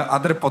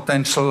other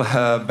potential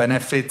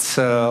benefits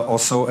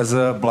also as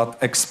a blood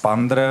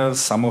expander.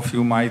 Some of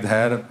you might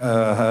have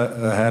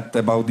heard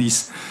about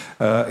these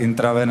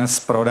intravenous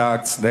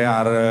products. They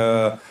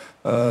are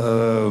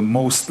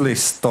mostly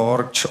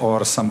starch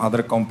or some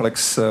other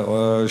complex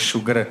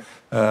sugar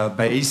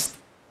based.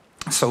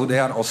 So they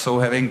are also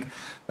having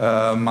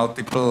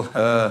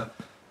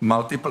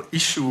multiple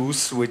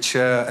issues which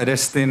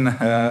edestin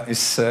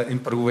is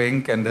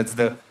improving, and that's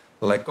the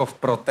lack of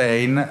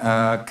protein,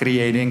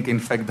 creating in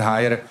fact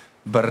higher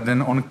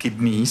burden on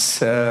kidneys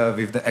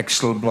with the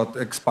actual blood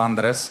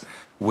expanders,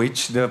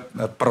 which the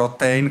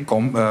protein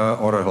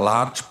or a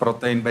large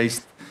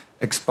protein-based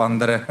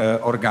expander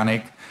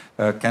organic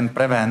can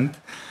prevent.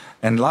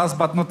 And last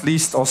but not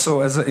least,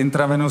 also as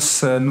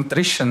intravenous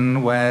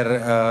nutrition,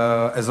 where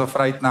as of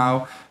right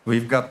now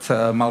we've got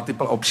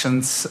multiple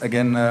options,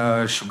 again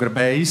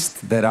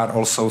sugar-based. There are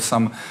also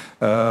some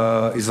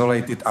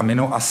isolated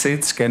amino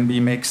acids can be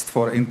mixed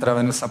for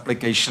intravenous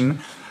application,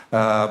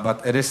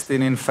 but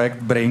edestin in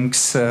fact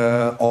brings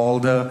all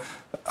the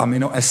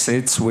amino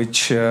acids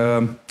which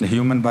the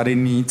human body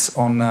needs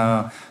on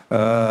a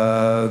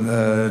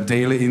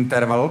daily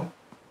interval.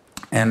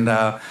 And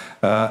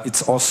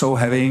it's also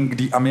having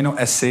the amino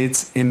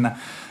acids in,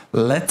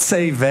 let's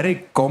say,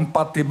 very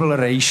compatible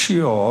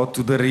ratio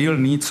to the real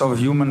needs of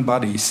human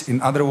bodies.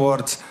 In other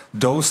words,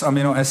 those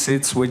amino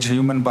acids which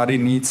human body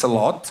needs a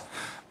lot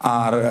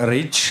are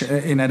rich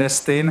in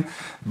edestin,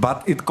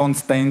 but it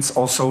contains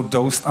also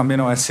those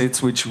amino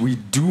acids which we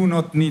do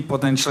not need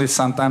potentially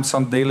sometimes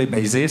on daily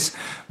basis,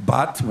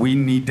 but we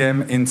need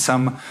them in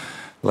some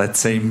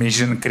let's say,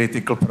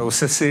 mission-critical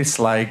processes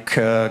like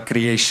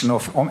creation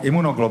of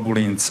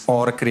immunoglobulins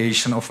or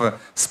creation of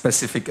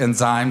specific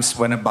enzymes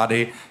when a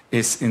body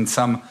is in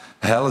some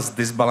health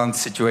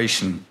disbalanced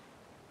situation.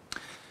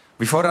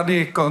 We've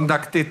already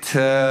conducted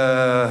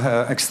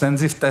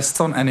extensive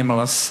tests on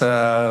animals,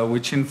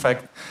 which in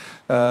fact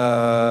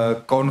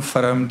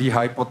confirm the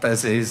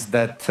hypothesis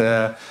that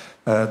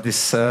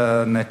this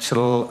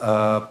natural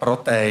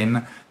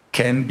protein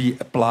can be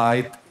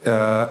applied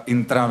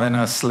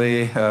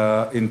intravenously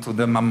into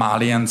the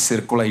mammalian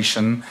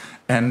circulation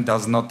and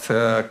does not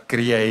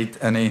create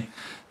any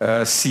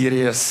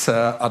serious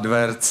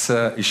adverse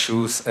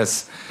issues,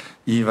 as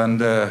even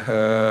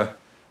the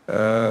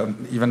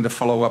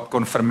follow-up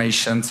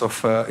confirmations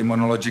of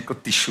immunological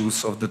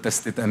tissues of the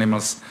tested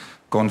animals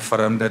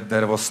confirmed that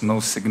there was no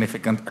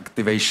significant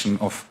activation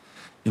of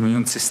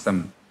immune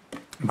system.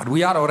 But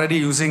we are already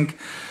using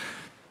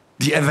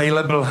the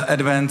available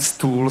advanced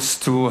tools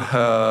to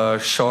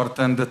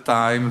shorten the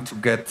time to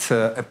get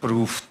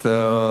approved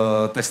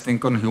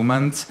testing on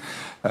humans.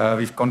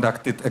 We've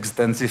conducted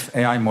extensive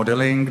AI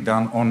modeling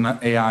done on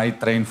AI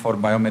trained for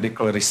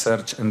biomedical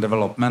research and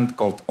development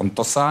called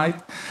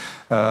Ontosite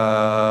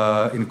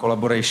in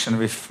collaboration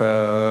with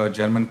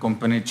German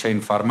company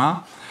Chain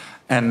Pharma.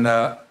 And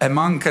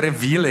among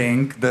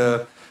revealing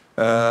the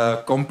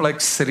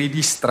complex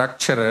 3D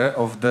structure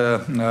of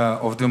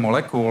the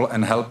molecule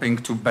and helping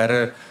to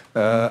better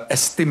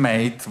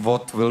estimate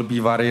what will be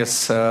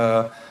various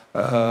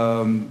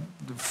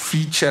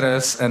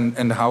features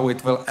and how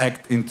it will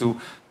act into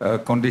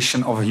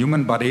condition of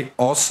human body,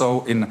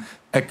 also in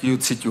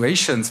acute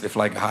situations with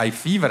like high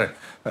fever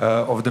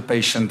of the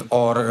patient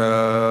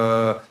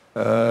or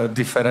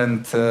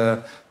different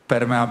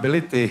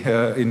permeability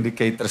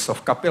indicators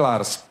of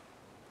capillaries.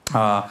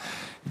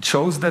 It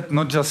shows that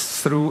not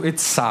just through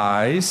its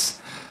size,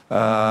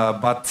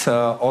 but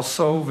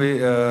also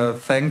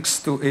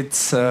thanks to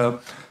its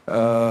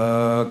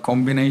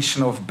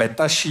combination of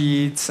beta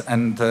sheets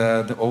and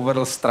the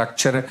overall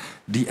structure,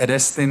 the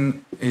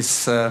edestin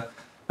is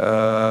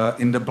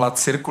in the blood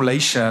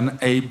circulation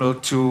able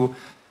to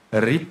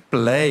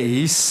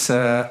replace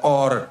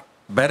or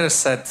better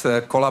said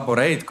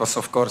collaborate, because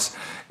of course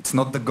it's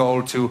not the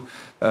goal to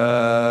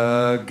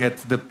get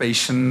the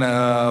patient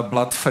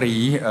blood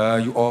free.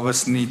 You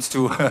always need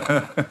to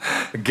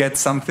get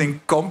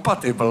something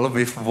compatible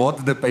with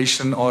what the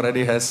patient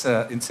already has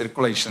in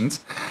circulations.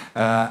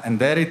 And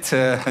there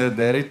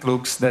it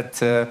looks that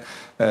the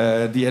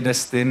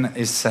edestin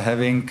is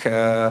having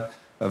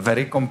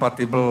very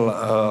compatible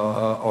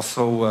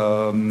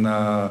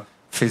also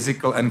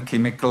physical and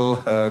chemical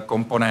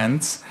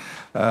components.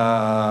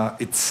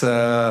 It's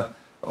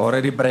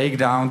already break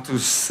down to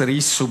 3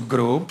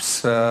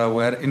 subgroups,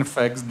 where in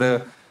fact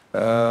the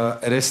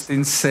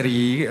edestin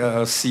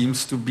 3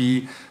 seems to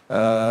be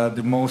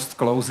the most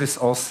closest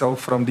also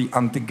from the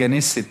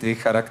antigenicity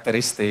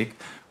characteristic,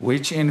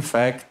 which in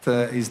fact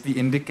is the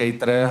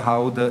indicator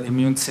how the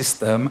immune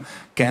system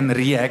can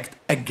react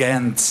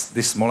against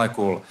this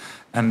molecule.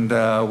 And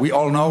we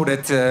all know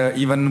that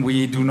even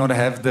we do not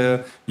have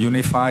the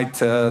unified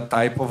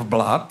type of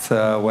blood,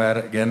 where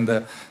again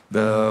the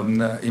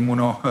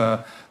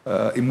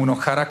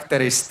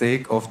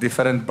immunocharacteristic of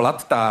different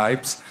blood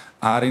types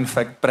are in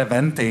fact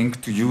preventing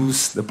to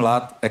use the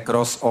blood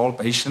across all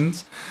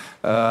patients.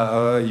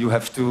 You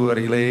have to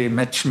really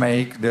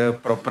match-make the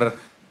proper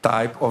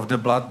type of the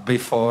blood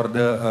before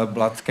the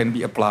blood can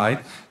be applied.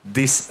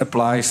 This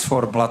applies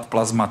for blood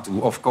plasma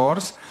too, of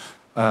course.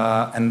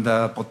 And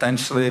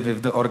potentially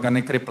with the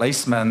organic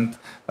replacement,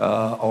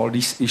 all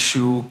these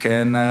issues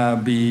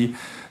can be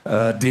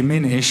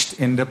diminished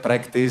in the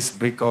practice,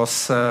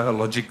 because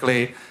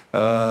logically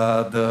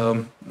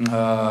the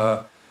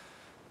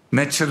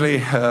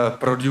naturally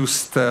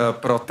produced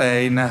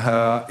protein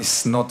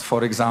is not,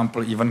 for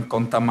example, even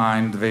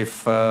contaminated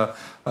with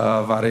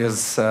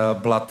various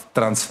blood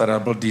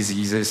transferable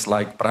diseases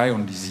like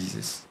prion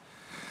diseases.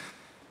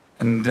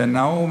 And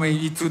now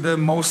maybe to the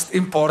most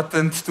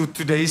important to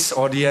today's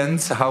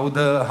audience, how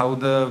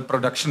the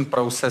production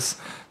process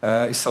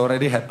is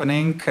already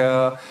happening.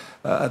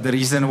 The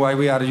reason why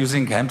we are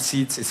using hemp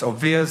seeds is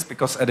obvious,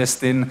 because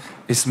edestin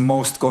is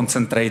most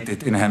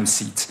concentrated in hemp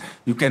seeds.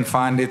 You can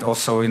find it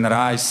also in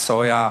rice,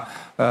 soya,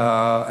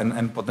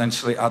 and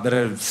potentially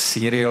other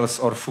cereals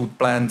or food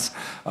plants,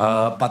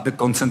 but the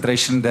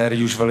concentration there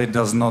usually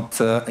does not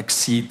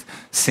exceed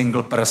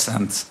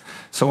 1%.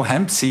 So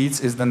hemp seeds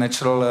is the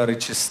natural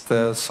richest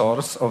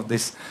source of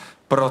this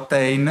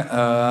protein,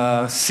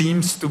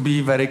 seems to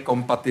be very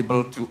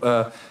compatible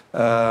to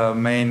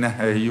main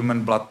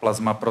human blood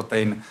plasma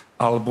protein,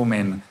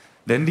 albumin.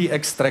 Then the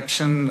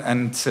extraction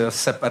and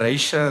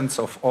separations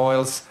of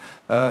oils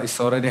is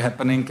already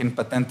happening in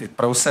patented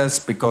process,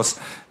 because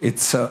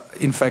it's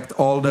in fact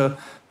all the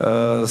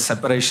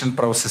separation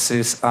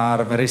processes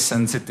are very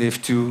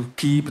sensitive to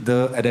keep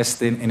the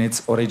edestin in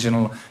its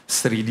original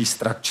 3D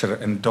structure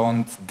and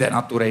don't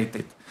denaturate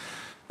it.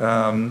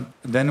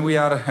 Then we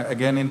are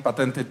again in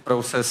patented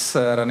process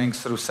running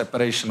through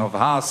separation of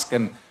husk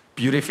and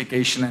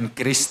purification and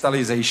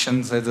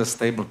crystallizations at a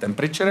stable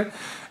temperature.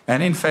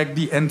 And in fact,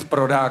 the end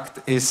product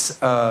is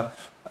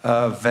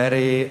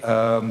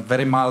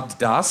very mild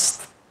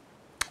dust,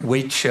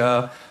 which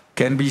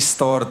can be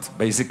stored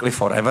basically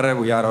forever.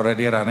 We are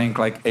already running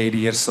like 8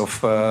 years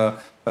of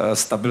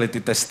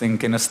stability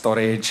testing in a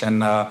storage,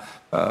 and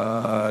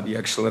the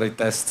actual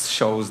retest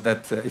shows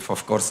that if,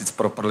 of course, it's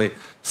properly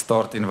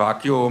stored in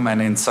vacuum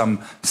and in some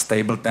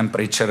stable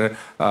temperature,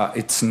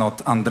 it's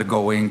not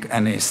undergoing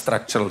any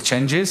structural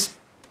changes.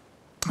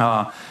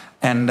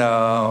 And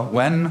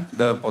when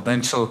the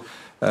potential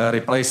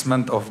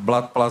replacement of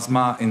blood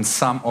plasma in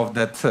some of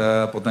that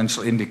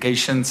potential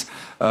indications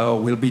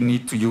will be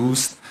need to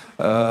use,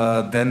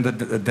 then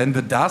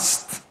the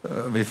dust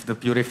with the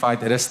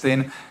purified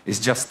edestin is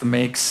just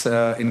makes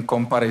in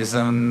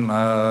comparison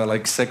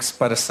like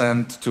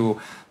 6% to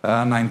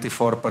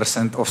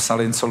 94% of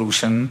saline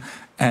solution,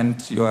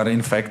 and you are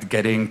in fact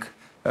getting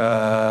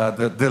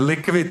the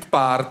liquid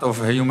part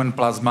of human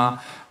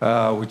plasma,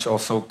 which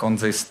also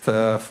consists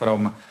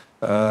from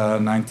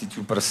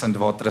 92%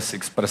 water,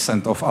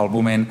 6% of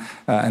albumin,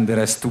 and the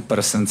rest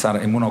 2% are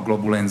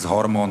immunoglobulins,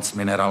 hormones,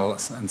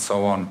 minerals, and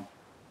so on.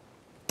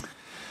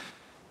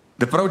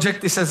 The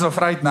project is as of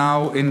right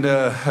now in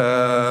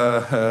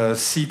the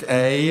seed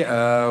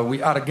A.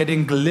 We are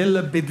getting a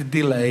little bit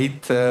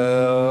delayed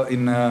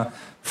in a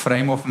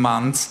frame of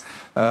months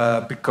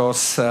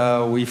because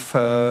we've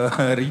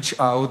reached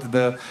out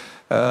the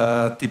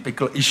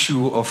typical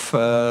issue of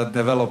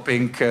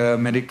developing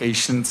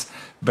medications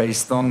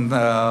based on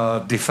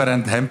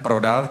different hemp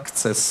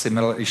products, as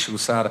similar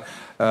issues are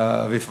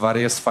with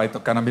various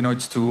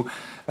phytocannabinoids too.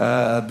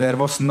 There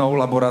was no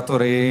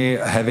laboratory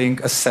having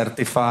a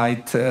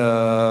certified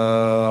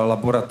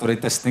laboratory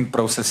testing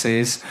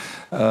processes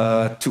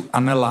to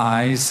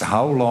analyze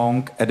how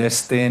long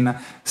edestin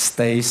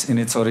stays in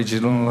its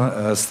original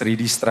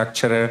 3D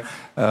structure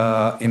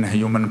in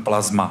human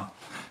plasma.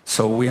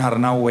 So we are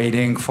now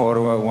waiting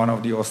for one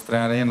of the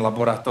Australian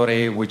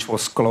laboratory, which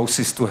was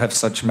closest to have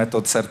such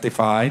method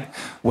certified,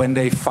 when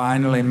they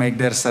finally make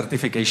their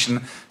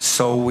certification,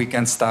 so we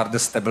can start the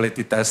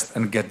stability test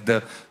and get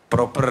the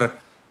proper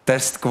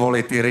test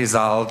quality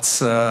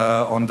results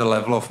on the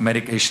level of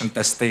medication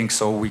testing,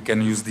 so we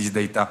can use these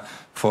data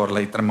for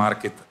later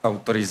market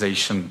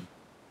authorization.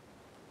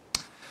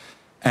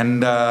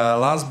 And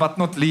last but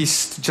not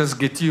least, just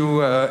get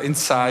you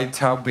insight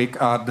how big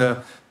are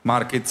the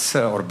markets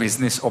or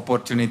business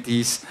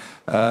opportunities.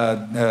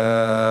 Our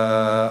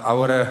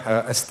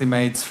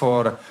estimates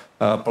for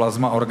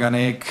plasma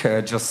organic,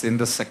 just in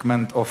the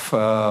segment of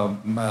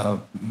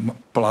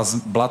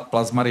blood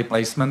plasma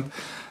replacement,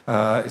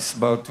 is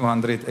about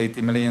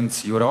 280 million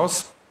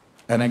euros.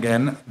 And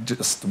again,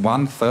 just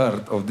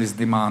 1/3 of this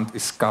demand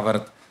is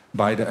covered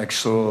by the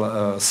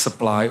actual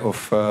supply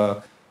of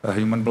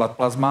human blood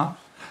plasma.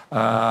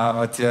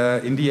 But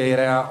in the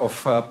area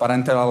of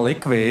parenteral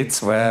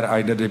liquids, where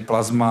either the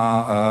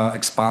plasma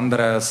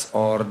expanders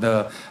or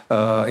the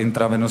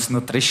intravenous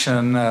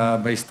nutrition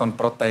based on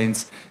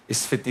proteins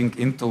is fitting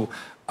into,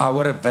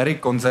 our very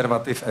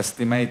conservative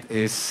estimate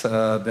is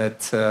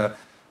that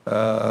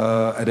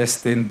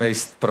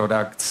edestin-based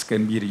products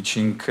can be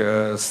reaching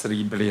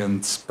 3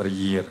 billion per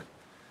year.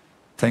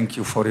 Thank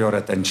you for your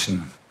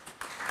attention.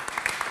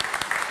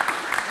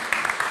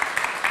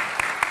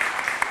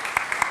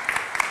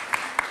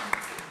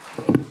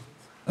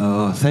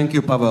 Thank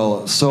you,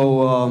 Pavel.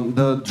 So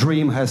the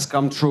dream has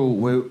come true.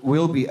 We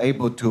will be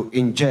able to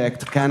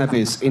inject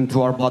cannabis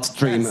into our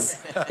bloodstream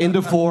in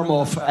the form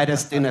of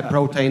edestin, a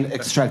protein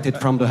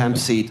extracted from the hemp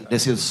seed.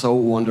 This is so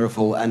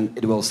wonderful, and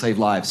it will save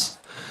lives.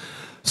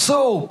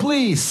 So,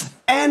 please,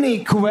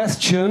 any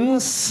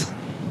questions?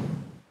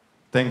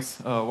 Thanks.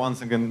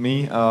 Once again,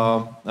 me.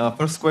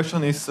 First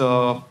question is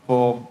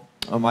for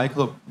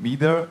Michael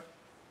Bieder,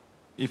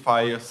 if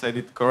I said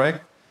it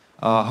correct.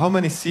 How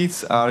many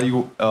seeds are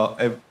you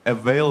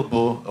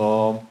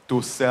available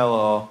to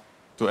sell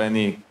to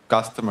any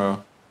customer?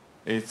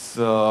 It's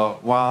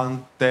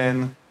 1,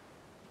 10,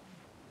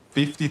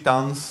 50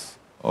 tons,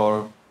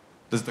 or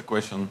that's the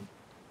question?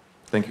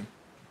 Thank you.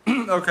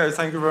 Okay,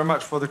 thank you very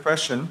much for the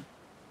question.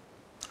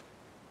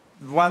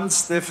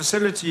 Once the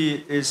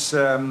facility is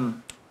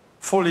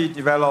fully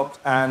developed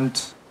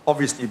and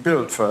obviously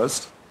built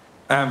first,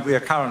 and we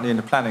are currently in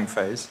the planning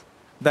phase,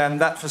 then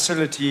that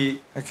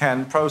facility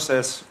can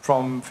process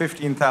from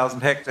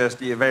 15,000 hectares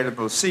the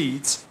available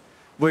seeds,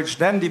 which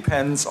then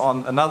depends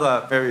on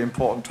another very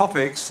important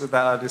topics that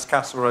I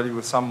discussed already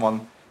with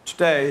someone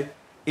today,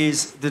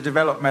 is the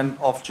development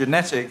of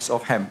genetics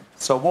of hemp.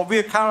 So what we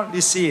are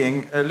currently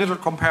seeing, a little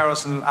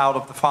comparison out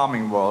of the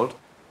farming world,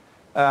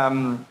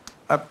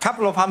 a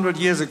couple of 100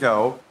 years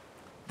ago,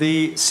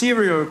 the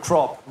cereal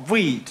crop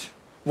wheat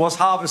was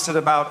harvested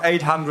about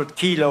 800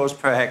 kilos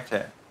per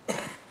hectare.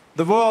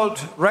 The world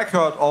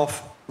record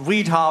of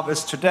wheat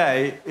harvest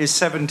today is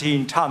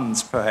 17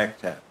 tons per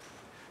hectare.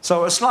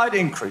 So a slight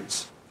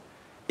increase.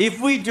 If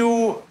we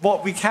do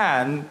what we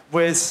can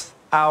with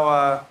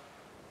our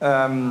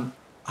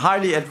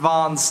highly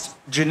advanced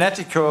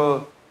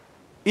genetical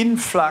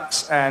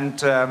influx and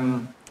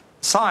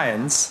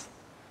science,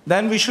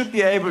 then we should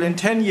be able in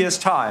 10 years'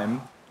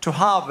 time to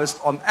harvest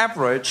on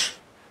average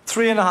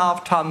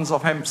 3.5 tons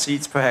of hemp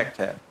seeds per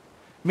hectare,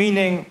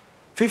 meaning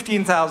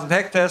 15,000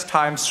 hectares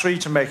times 3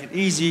 to make it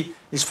easy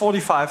is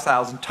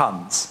 45,000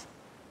 tons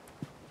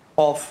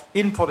of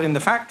input in the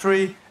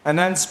factory, and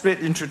then split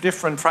into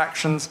different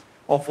fractions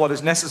of what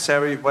is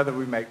necessary, whether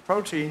we make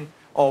protein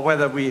or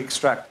whether we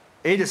extract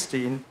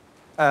edestine,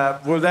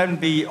 will then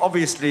be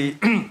obviously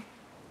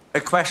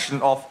a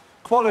question of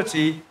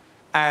quality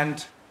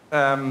and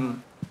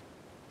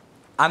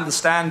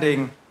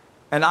understanding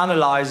and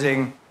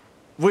analyzing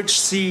which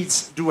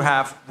seeds do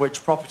have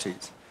which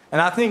properties.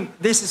 And I think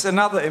this is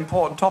another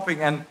important topic,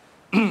 and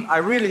I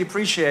really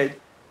appreciate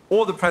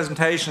all the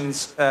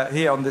presentations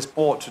here on this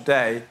board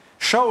today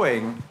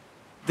showing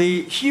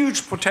the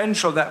huge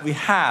potential that we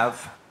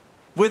have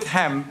with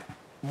hemp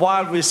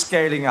while we're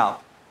scaling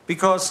up.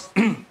 Because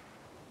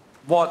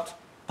what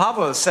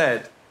Pavel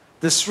said,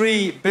 the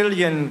 $3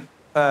 billion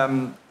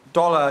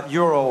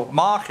euro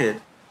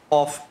market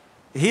of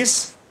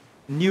his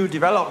new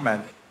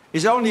development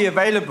is only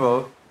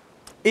available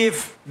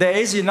if there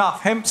is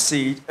enough hemp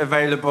seed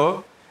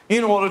available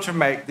in order to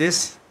make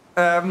this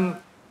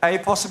a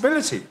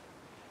possibility.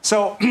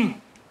 So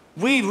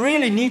we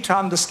really need to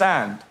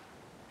understand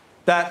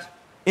that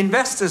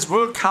investors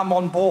will come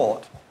on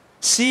board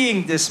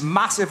seeing this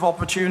massive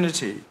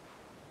opportunity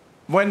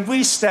when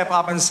we step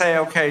up and say,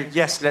 okay,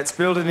 yes, let's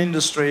build an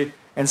industry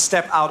and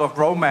step out of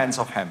romance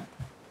of hemp.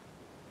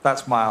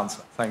 That's my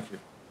answer. Thank you.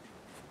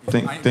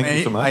 Thank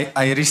you so much.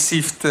 I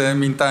received,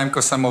 meantime,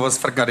 because some of us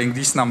forgetting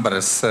these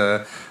numbers,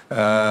 but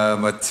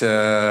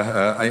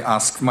I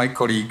asked my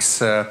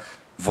colleagues,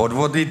 what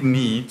would it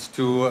need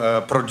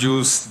to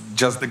produce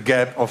just the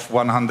gap of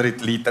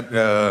 100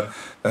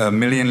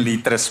 million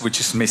liters, which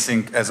is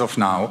missing as of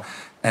now,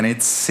 and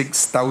it's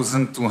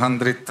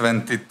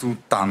 6,222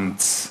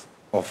 tons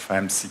of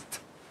hemp seed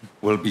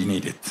will be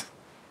needed.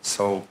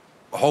 So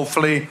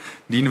hopefully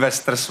the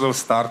investors will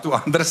start to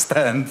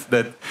understand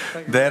that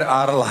there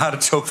are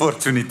large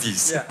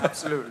opportunities. Yeah,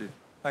 absolutely.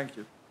 Thank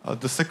you.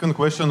 The second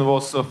question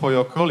was for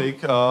your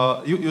colleague.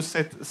 You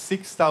said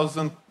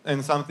 6,000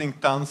 and something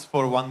tons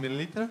for 1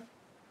 milliliter?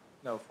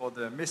 No, for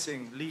the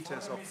missing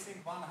liters of...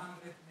 missing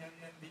 100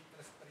 million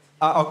liters per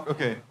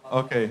year.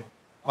 Okay.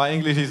 My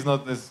English is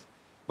not this.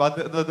 But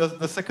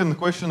the second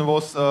question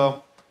was,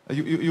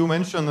 you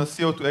mentioned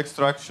CO2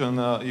 extraction.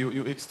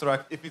 You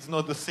extract, if it's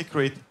not the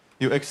secret,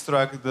 you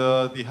extract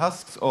the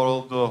husks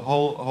or the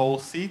whole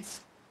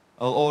seeds?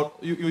 Or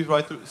you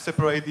try to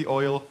separate the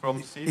oil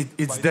from seeds?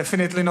 It's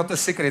definitely not a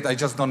secret, I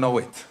just don't know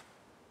it.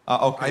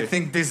 Okay. I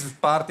think this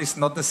part is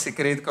not a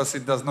secret because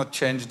it does not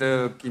change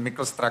the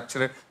chemical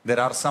structure. There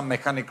are some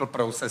mechanical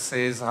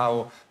processes,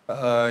 how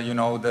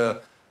the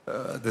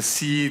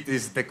seed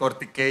is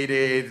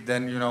decorticated,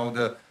 then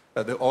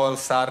the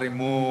oils are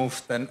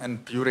removed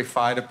and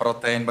purify the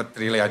protein, but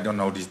really I don't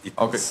know these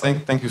details. Okay,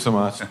 thank you so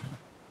much.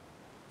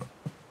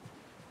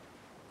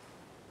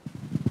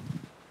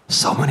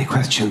 So many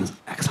questions.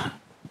 Excellent.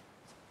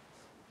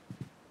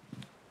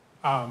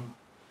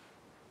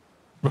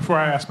 Before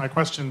I ask my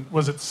question,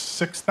 was it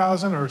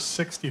 6,000 or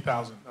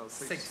 60,000? No,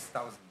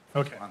 6,000.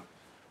 Okay.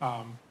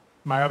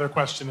 My other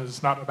question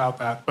is not about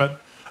that,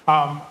 but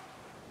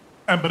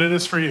it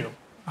is for you,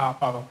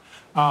 Pavel,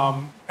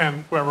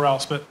 and whoever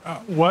else. But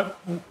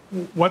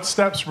what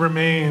steps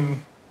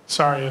remain?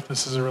 Sorry if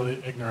this is a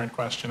really ignorant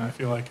question. I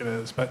feel like it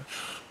is, but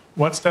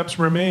what steps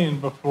remain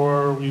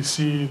before we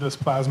see this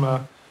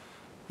plasma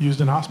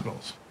used in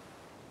hospitals?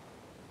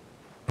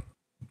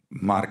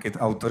 Market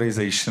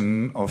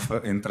authorization of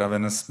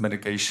intravenous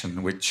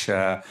medication, which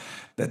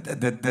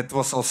that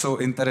was also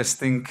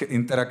interesting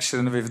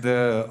interaction with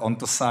the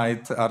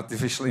on-site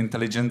artificial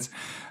intelligence,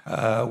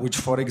 which,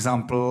 for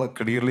example,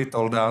 clearly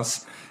told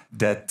us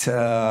that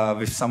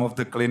with some of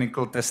the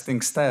clinical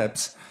testing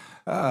steps,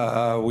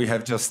 we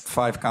have just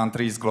 5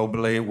 countries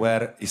globally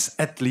where is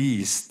at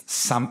least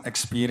some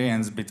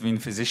experience between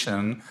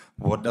physicians.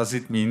 What does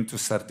it mean to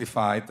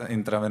certify the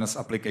intravenous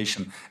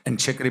application? And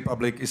Czech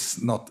Republic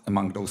is not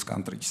among those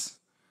countries.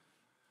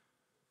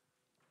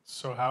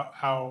 So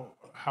how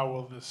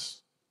will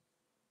this?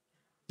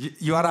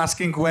 You are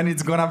asking when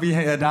it's gonna be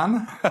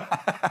done?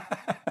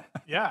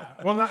 Yeah,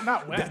 well,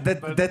 not when.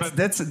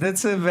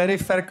 That's a very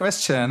fair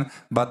question,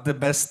 but the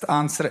best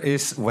answer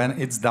is when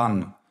it's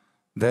done.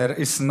 There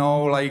is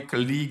no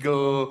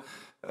legal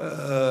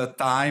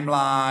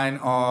timeline,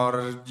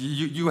 or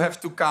you have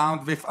to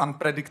count with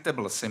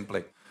unpredictable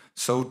simply.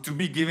 So to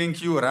be giving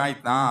you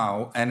right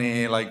now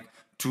any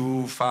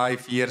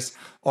 2-5 years,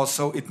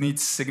 also it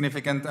needs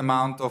significant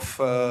amount of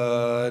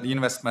the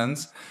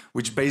investments,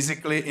 which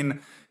basically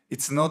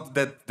it's not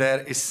that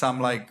there is some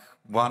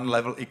one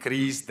level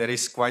increase. There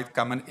is quite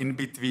common in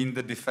between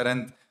the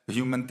different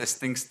human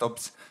testing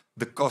stops.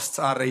 The costs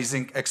are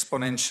rising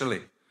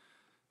exponentially.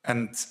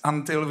 And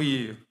until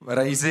we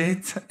raise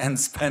it and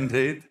spend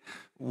it,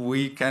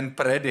 we can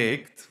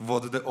predict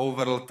what the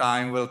overall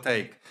time will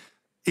take.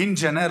 In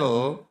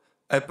general,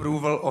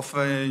 approval of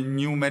a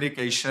new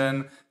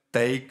medication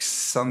takes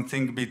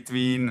something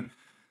between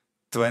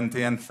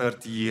 20 and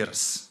 30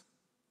 years.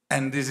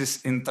 And this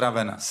is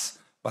intravenous.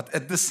 But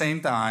at the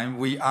same time,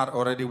 we are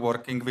already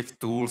working with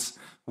tools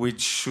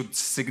which should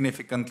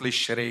significantly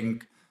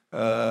shrink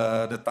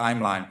the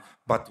timeline.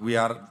 But we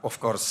are, of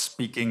course,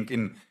 speaking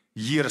in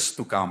years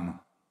to come.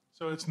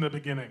 So it's in the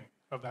beginning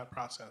of that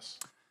process.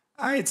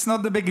 It's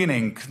not the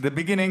beginning. The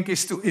beginning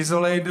is to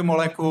isolate the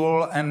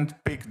molecule and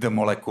pick the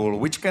molecule,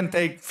 which can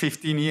take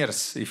 15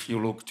 years if you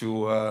look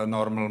to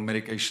normal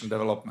medication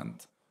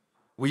development.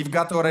 We've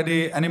got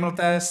already animal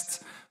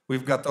tests.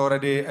 We've got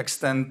already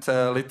extent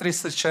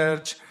literacy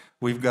research.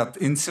 We've got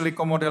in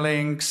silico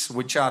modelings,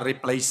 which are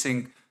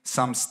replacing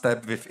some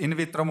step with in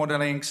vitro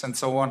modelings and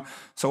so on.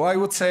 So I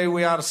would say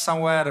we are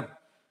somewhere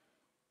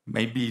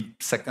maybe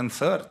second,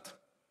 third.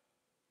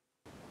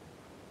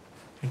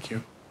 Thank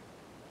you.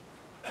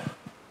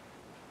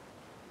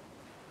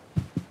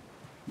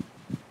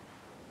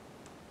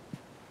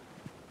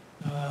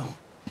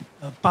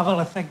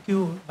 Pavel, thank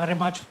you very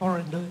much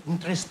for the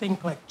interesting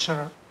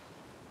lecture.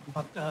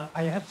 But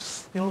I have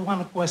still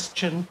one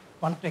question,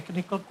 one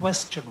technical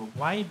question.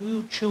 Why do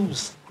you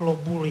choose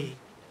globally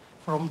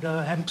from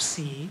the hemp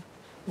seed?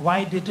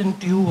 Why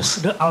didn't you use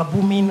the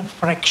albumin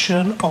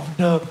fraction of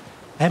the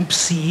hemp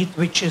seed,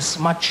 which is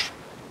much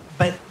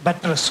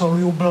better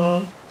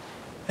soluble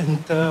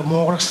and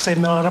more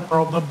similar,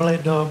 probably,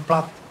 the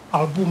blood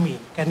albumin?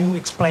 Can you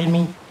explain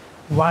me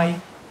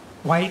why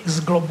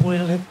is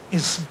globulin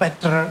is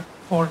better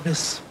for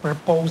this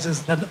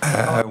purposes than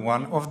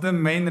one of the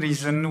main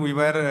reasons we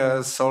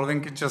were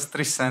solving it just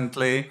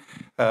recently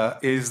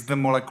is the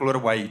molecular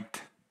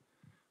weight,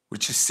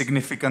 which is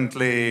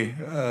significantly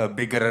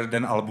bigger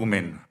than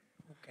albumin.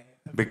 Okay.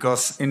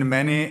 Because in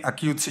many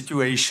acute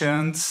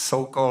situations,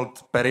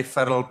 so-called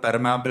peripheral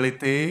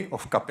permeability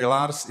of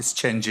capillaries is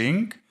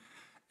changing,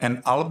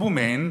 and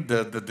albumin,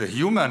 the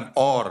human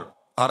or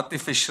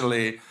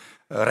artificially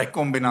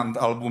recombinant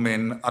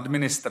albumin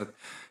administered,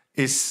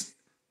 is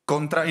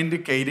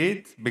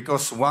contraindicated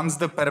because once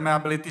the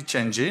permeability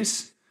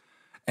changes,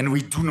 and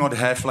we do not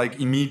have like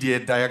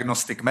immediate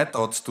diagnostic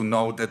methods to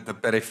know that the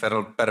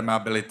peripheral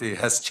permeability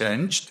has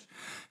changed,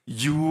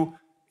 you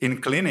in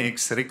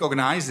clinics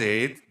recognize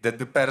it that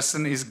the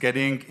person is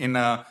getting in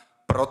a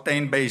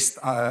protein-based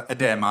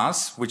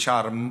edemas, which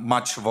are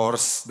much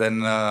worse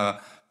than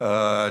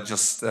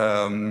just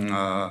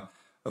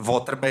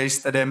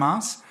water-based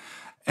edemas.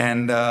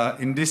 And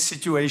in this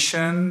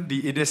situation,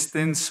 the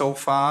edestin so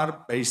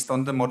far, based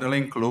on the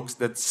modeling, looks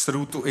that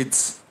through to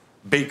its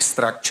big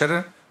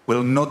structure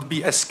will not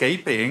be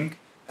escaping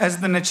as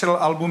the natural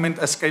albumin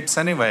escapes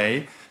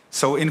anyway.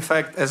 So in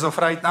fact, as of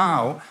right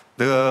now,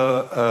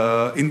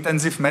 the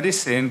intensive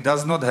medicine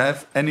does not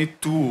have any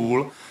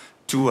tool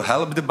to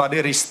help the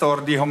body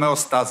restore the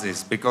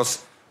homeostasis,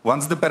 because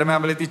once the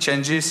permeability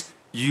changes,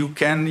 you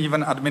can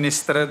even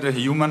administer the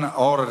human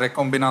or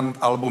recombinant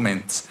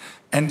albumins.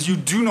 And you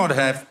do not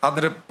have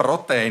other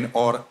protein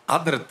or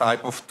other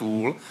type of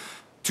tool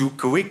to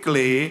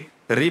quickly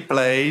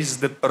replace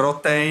the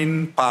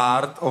protein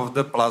part of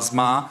the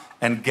plasma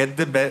and get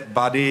the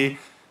body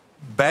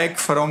back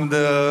from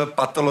the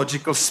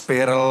pathological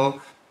spiral,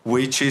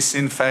 which is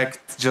in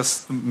fact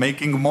just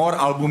making more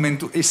albumin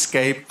to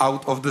escape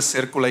out of the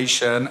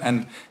circulation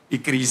and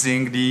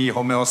increasing the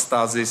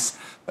homeostasis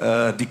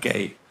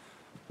decay.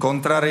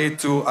 Contrary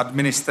to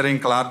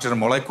administering larger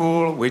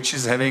molecule, which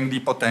is having the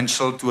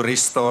potential to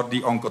restore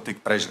the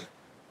oncotic pressure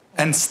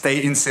and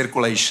stay in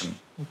circulation.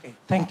 Okay,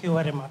 thank you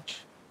very much.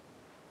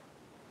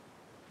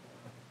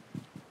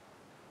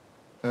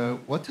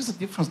 What is the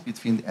difference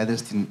between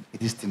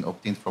edestin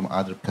obtained from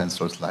other plant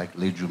sources like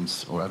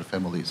legumes or other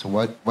families? So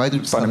why do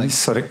you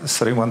select?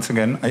 Sorry, once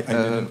again.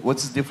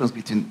 What's the difference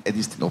between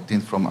edestin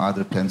obtained from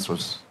other plant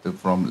sources,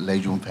 from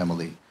legume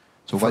family?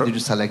 So why did you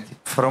select it?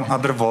 From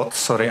other what?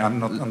 Sorry, I'm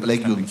not understanding.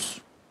 Legumes,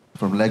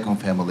 from legume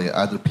family,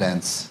 other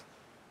plants.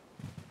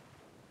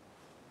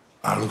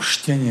 A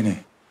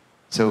luštěniny.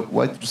 So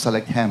why did you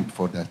select hemp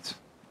for that?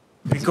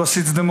 Because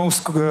it's the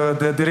most,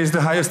 there is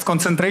the highest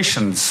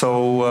concentration,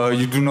 so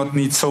you do not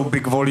need so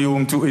big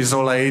volume to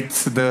isolate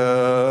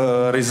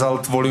the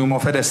result volume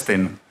of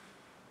edestin.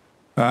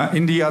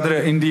 In the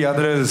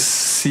other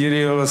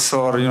cereals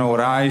or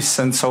rice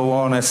and so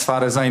on, as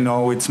far as I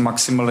know, it's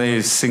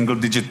maximally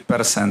single-digit %.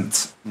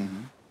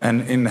 Mm-hmm.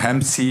 And in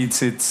hemp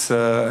seeds, it's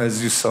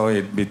as you saw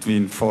it,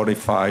 between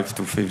 45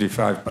 to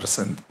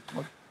 55%.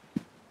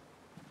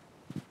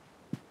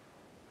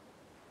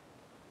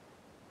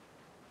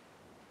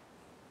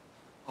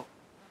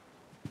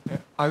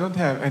 I don't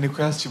have any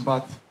question,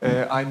 but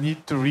I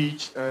need to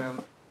reach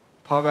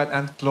Pavel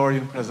and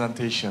Florian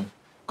presentation.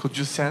 Could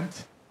you send?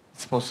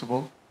 It's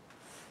possible.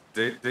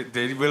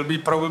 They will be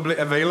probably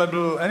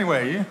available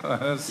anyway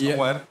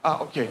somewhere.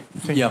 Yeah. Okay.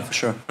 Thank you. For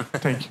sure.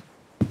 Thank you.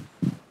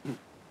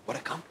 What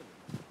a compliment.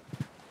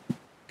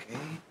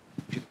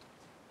 Okay.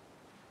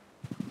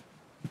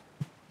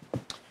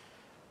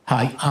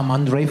 Hi, I'm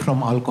Andrei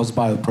from Alcos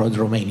Bioprod,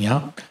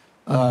 Romania.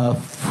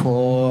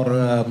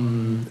 For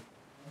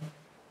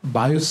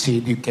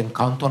bioseed, you can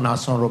count on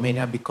us on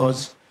Romania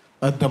because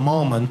at the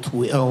moment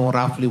we own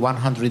roughly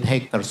 100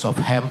 hectares of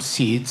hemp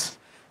seeds,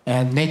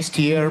 and next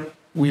year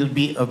will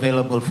be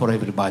available for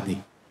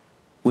everybody.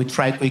 We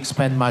try to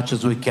expand much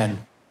as we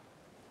can.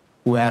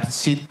 We are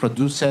seed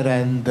producer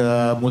and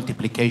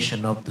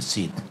multiplication of the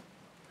seed.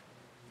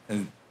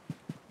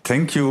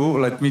 Thank you.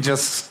 Let me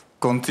just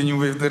continue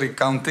with the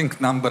recounting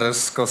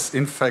numbers, because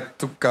in fact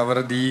to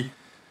cover the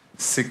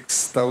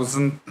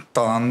 6,000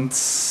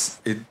 tons,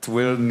 it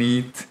will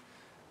need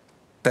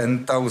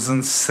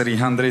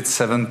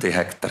 10,370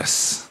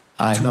 hectares.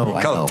 I know.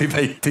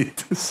 Cultivated.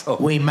 So.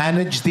 We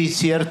manage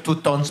this year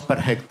 2 tons per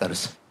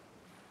hectares.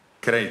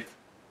 Great.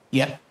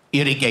 Yeah,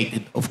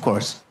 irrigated, of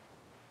course.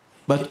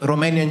 But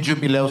Romanian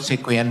Jubileu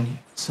Sequoian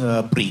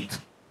breed.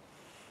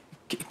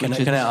 Can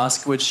I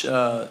ask which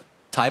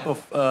type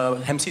of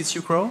hemp seeds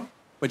you grow?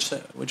 Which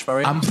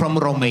variant? I'm from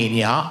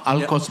Romania,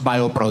 Alcos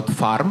Bioprod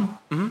Farm.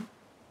 Mm-hmm.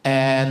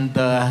 And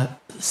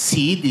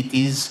seed, it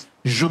is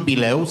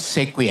Jubileu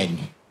Sequoian.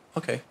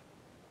 Okay.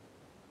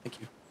 Thank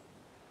you.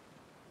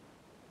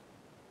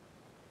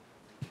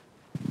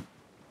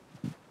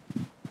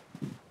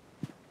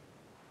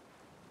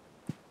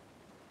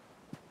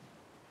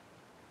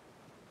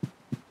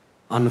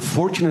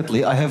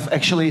 Unfortunately, I have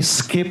actually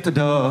skipped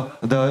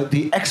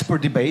the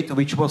expert debate,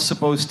 which was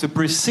supposed to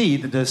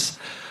precede this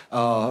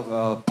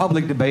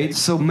public debate.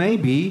 So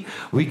maybe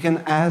we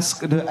can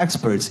ask the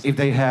experts if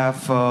they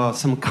have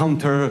some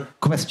counter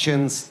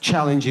questions,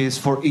 challenges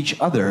for each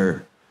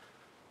other.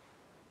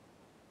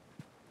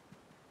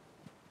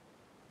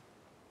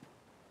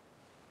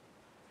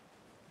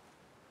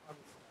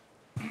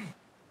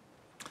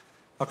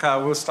 Okay, I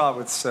will start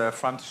with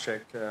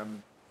František.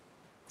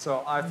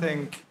 So I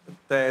think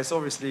there's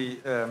obviously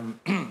a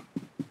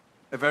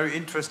very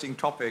interesting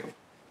topic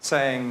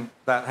saying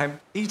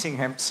that eating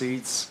hemp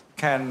seeds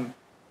can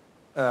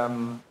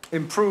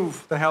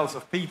improve the health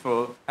of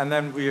people. And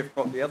then we have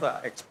got the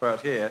other expert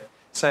here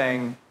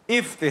saying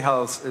if the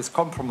health is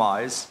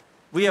compromised,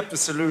 we have the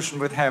solution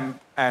with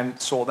hemp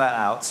and sort that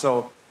out.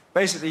 So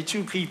basically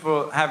 2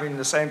 people having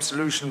the same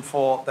solution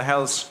for the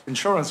health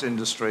insurance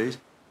industry.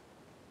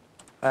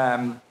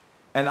 And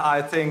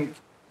I think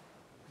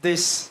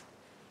this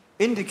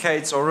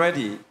indicates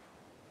already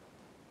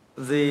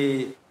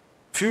the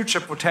future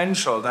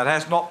potential that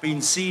has not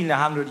been seen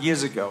 100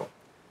 years ago.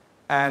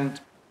 And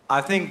I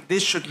think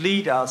this should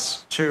lead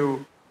us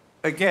to,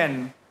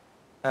 again,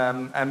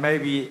 and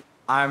maybe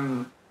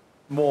I'm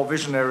more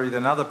visionary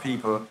than other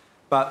people,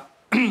 but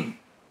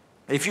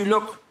if you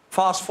look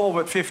fast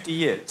forward 50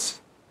 years,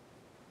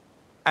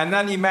 and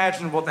then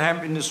imagine what the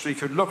hemp industry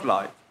could look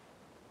like,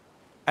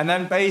 and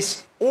then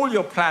base all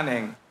your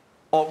planning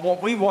on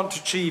what we want to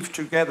achieve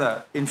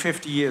together in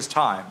 50 years'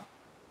 time,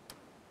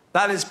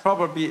 that is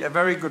probably a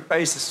very good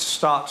basis to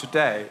start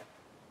today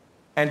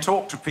and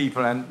talk to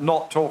people and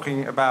not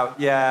talking about,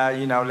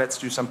 let's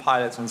do some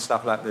pilots and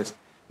stuff like this.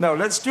 No,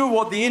 let's do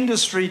what the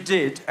industry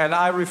did, and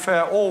I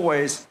refer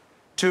always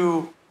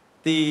to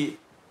the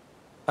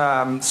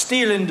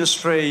steel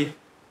industry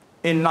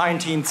in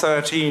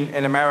 1913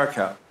 in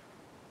America.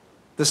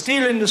 The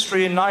steel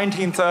industry in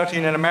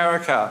 1913 in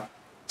America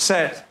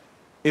said,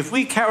 if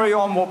we carry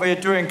on what we're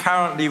doing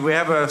currently, we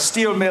have a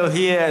steel mill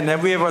here, and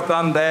then we have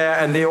one there,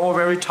 and they're all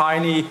very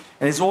tiny,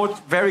 and it's all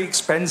very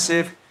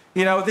expensive.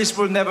 This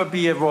will never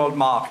be a world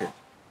market.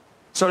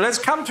 So let's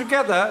come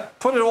together,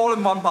 put it all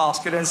in one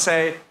basket, and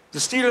say the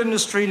steel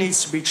industry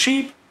needs to be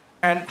cheap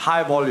and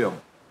high volume.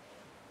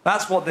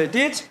 That's what they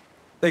did.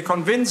 They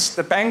convinced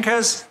the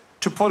bankers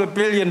to put $1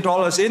 billion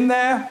in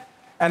there,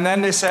 and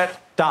then they said,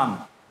 done.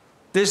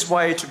 This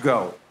way to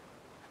go.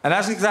 And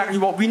that's exactly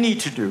what we need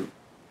to do.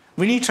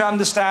 We need to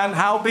understand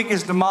how big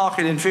is the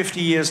market in 50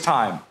 years'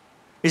 time.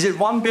 Is it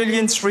 1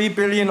 billion, 3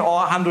 billion, or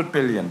 100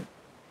 billion?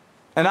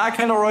 And I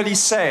can already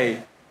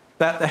say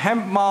that the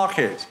hemp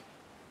market,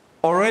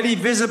 already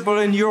visible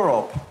in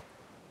Europe,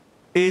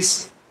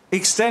 is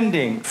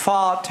extending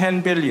far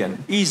 10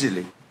 billion,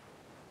 easily.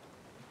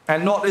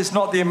 And it's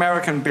not the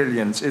American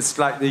billions, it's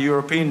like the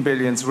European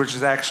billions, which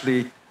is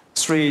actually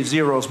 3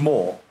 zeros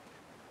more.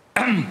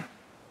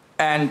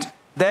 And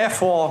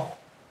therefore,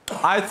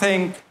 I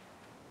think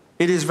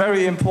it is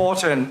very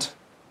important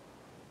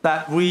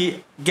that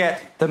we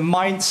get the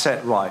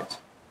mindset right,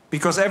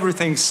 because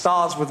everything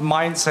starts with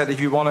mindset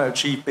if you want to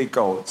achieve big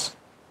goals.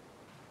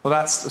 Well,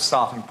 that's the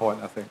starting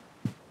point, I think.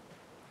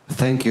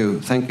 Thank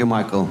you,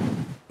 Michael.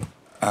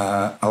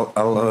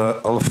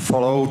 I'll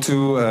follow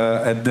to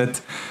add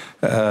that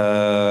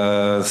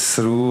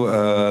through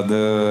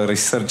the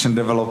research and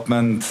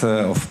development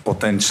of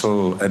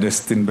potential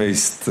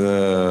edestin-based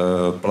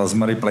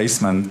plasma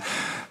replacement,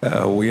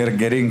 we are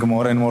getting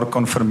more and more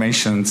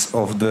confirmations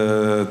of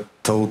the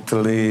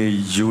totally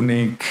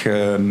unique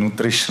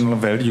nutritional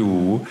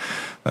value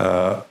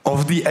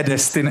of the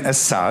edestin as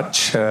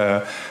such,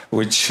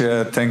 which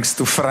thanks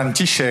to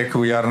František,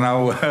 we are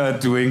now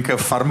doing a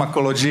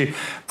pharmacology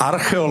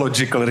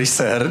archaeological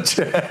research,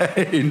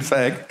 in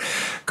fact,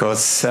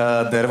 because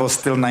there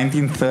was till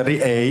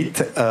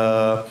 1938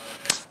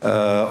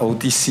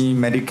 OTC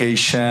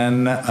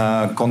medication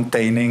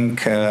containing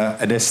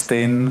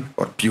edestin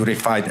or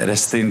purified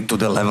edestin to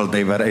the level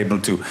they were able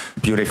to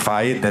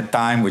purify at that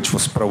time, which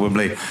was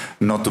probably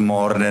not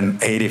more than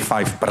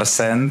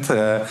 85%,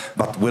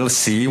 but we'll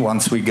see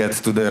once we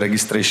get to the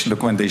registration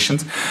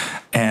documentations.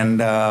 And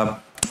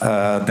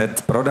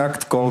that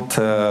product called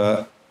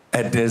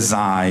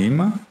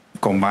Edezyme,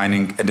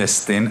 combining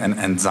edestin and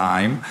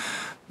enzyme,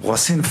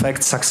 was in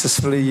fact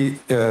successfully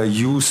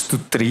used to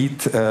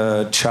treat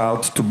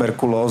child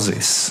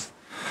tuberculosis.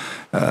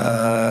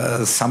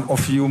 Some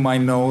of you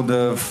might know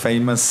the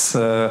famous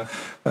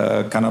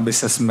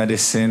cannabis as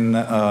medicine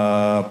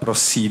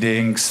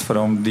proceedings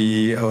from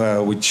the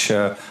which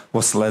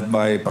was led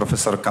by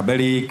Professor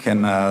Kabelík,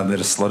 and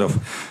there's a lot of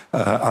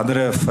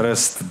other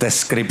first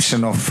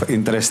description of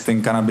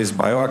interesting cannabis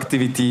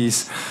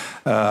bioactivities.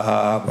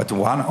 But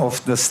one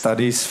of the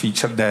studies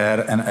featured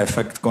there and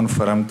effect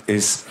confirmed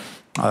is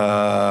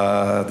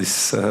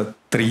this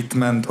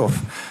treatment of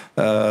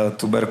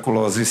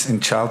tuberculosis in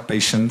child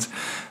patients,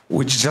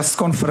 which just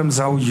confirms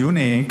how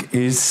unique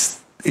is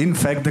in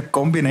fact the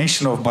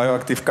combination of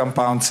bioactive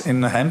compounds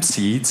in hemp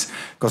seeds,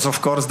 because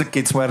of course the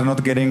kids were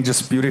not getting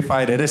just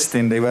purified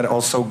edestin, they were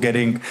also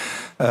getting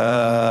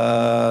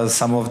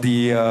some of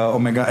the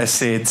omega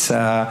acids,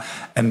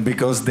 and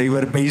because they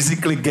were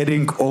basically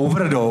getting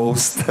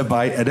overdosed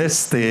by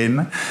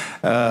edestin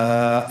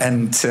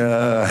and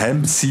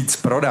hemp seeds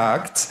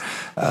products,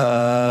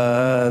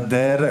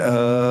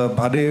 their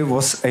body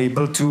was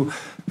able to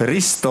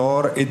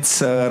restore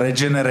its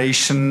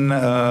regeneration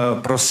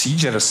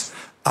procedures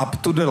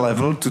up to the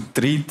level to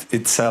treat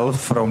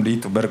itself from the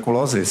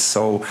tuberculosis.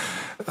 So,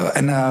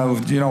 you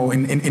know,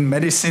 in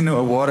medicine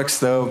works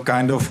the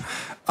kind of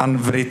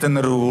unwritten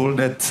rule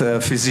that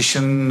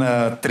physician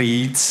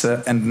treats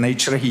and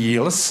nature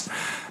heals.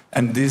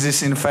 And this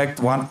is in fact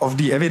one of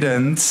the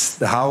evidence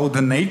how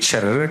the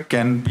nature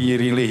can be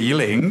really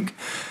healing,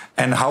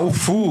 and how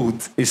food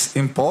is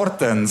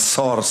important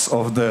source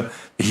of the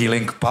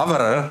healing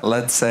power,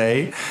 let's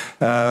say,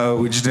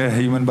 which the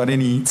human body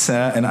needs.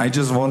 And I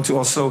just want to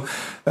also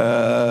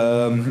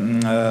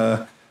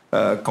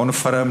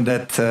confirm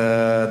that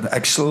the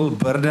actual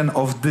burden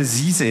of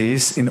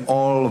diseases in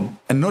all,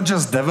 and not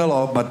just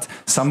developed, but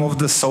some of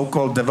the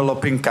so-called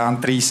developing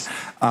countries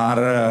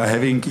are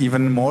having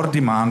even more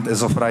demand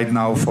as of right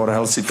now for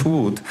healthy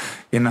food.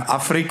 In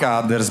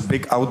Africa, there's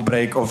big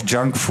outbreak of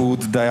junk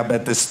food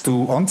diabetes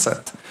 2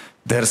 onset.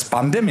 There's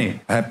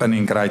pandemic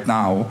happening right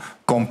now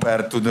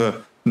compared to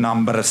the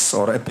numbers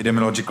or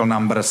epidemiological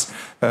numbers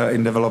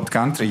in developed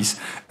countries.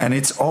 And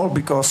it's all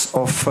because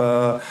of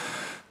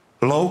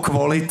low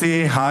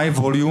quality, high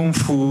volume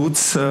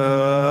foods,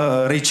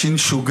 rich in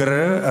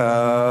sugar,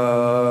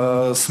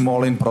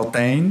 small in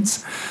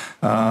proteins.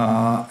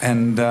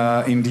 And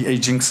in the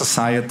aging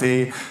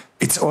society,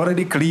 it's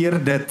already clear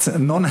that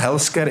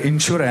non-healthcare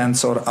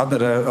insurance or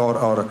other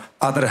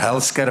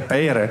healthcare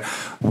payer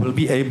will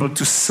be able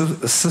to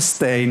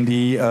sustain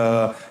the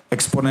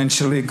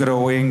exponentially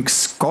growing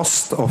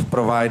cost of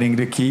providing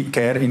the key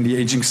care in the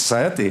aging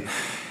society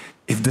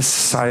if the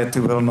society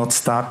will not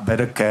start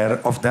better care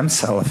of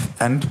themselves.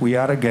 And we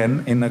are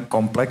again in a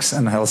complex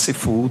and healthy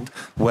food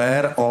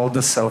where all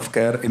the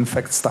self-care in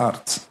fact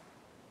starts.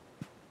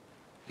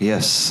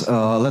 Yes,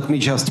 let me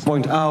just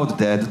point out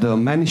that the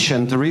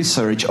mentioned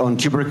research on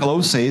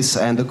tuberculosis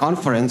and the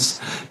conference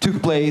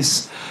took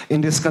place in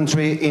this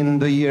country in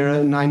the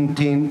year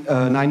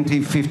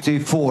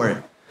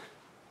 1954,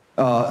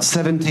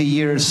 70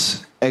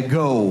 years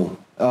ago.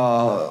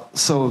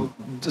 So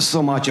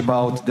much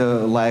about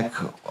the lack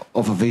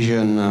of a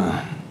vision.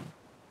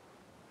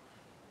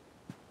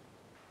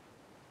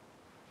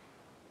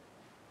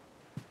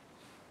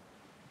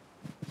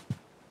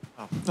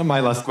 My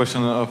last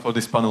question for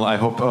this panel, I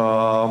hope.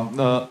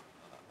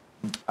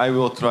 I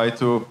will try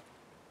to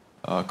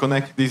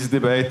connect this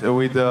debate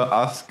with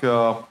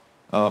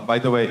by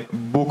the way,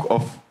 book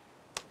of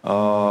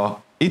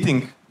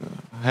eating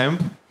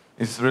hemp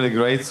is really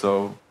great,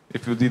 so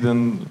if you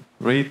didn't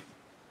read,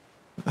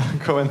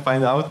 go and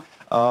find out.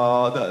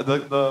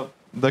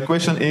 The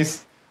question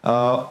is,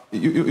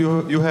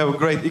 you have a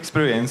great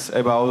experience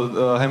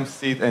about hemp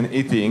seed and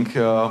eating.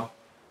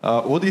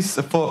 What is,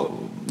 for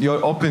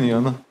your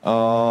opinion,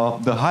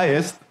 the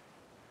highest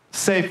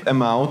safe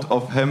amount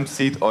of hemp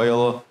seed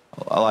oil,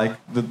 like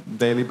the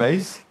daily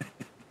base?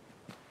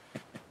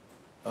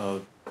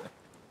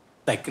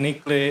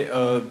 Technically,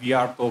 we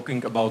are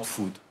talking about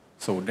food,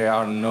 so there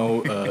are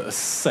no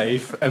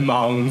safe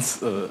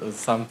amounts,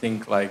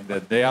 something like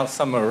that. There are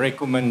some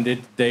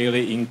recommended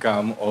daily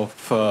income of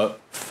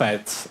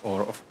fats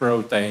or of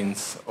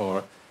proteins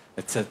or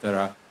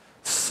etc.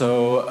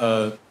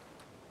 So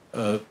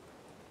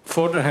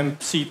for the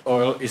hemp seed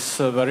oil is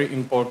very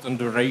important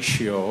the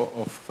ratio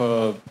of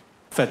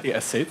fatty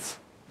acids,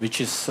 which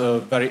is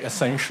very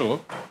essential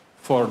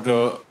for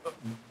the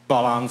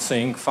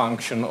balancing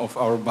function of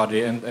our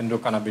body and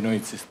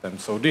endocannabinoid system.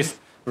 So this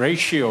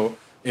ratio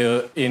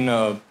in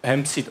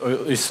hemp seed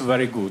oil is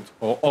very good,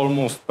 or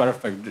almost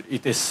perfect.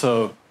 It is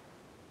 1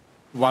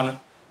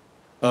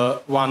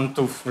 1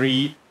 to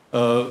 3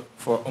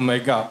 for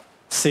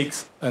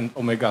omega-6 and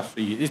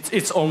omega-3.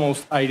 It's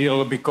almost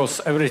ideal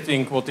because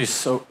everything what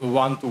is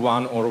 1 to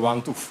 1 or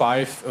 1 to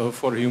 5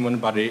 for human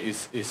body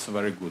is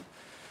very good.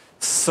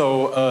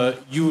 So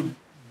you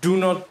do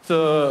not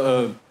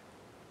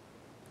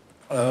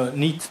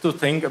need to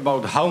think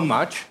about how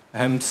much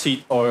hemp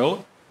seed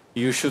oil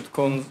you should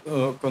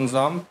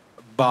consume,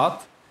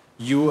 but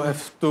you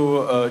have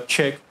to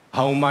check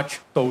how much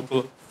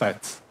total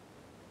fats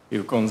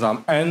you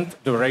consume and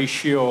the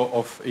ratio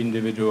of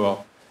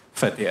individual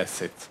fatty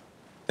acids.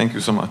 Thank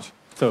you so much.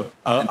 So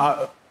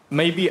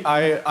maybe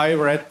I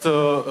read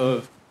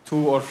 2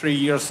 or 3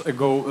 years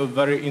ago a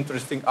very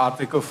interesting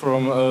article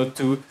from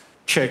two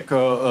Czech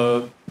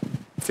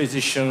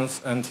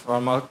physicians and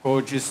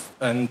pharmacologists,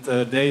 and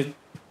they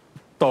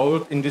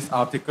told in this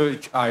article,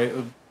 which I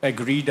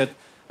agree, that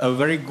a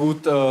very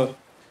good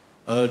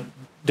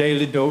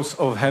daily dose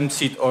of hemp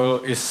seed oil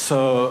is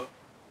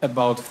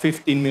about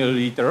 15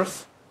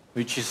 milliliters,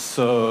 which is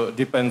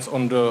depends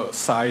on the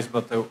size,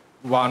 but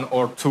 1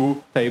 or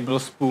 2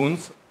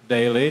 tablespoons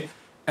daily.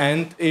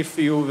 And if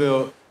you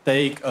will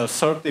take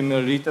 30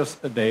 milliliters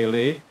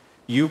daily,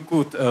 you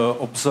could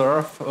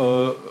observe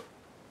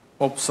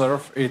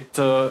it.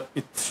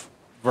 It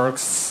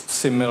works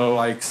similar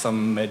like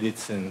some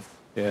medicines.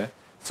 Yeah.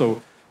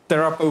 So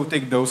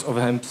therapeutic dose of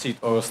hemp seed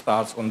oil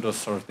starts on the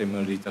 30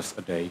 milliliters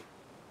a day.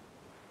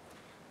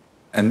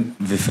 And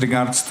with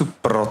regards to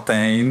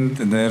protein,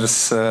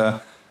 there's,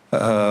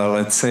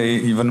 let's say,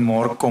 even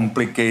more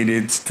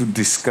complicated to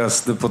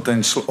discuss the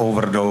potential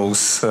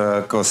overdose,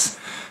 because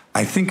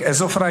I think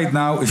as of right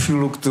now, if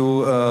you look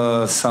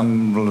to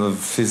some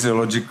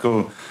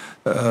physiological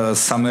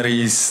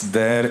summaries,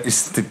 there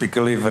is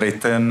typically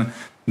written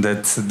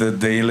that the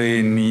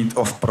daily need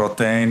of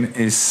protein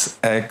is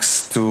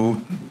X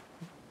to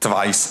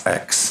twice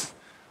X.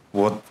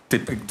 What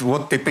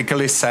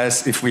typically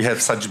says if we have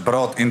such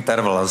broad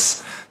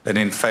intervals that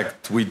in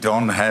fact we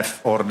don't have,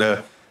 or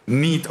the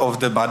need of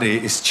the body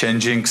is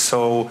changing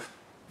so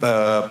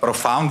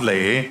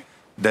profoundly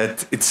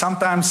that it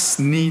sometimes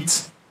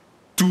needs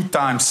 2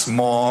 times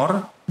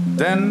more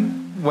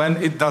than when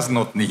it does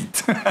not need.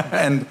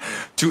 And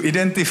to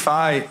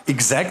identify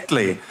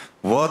exactly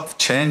what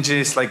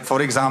changes, like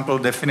for example,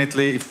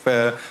 definitely if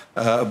a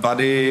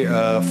body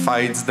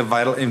fights the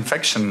viral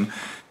infection,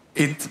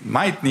 it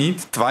might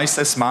need twice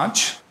as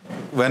much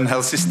when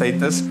healthy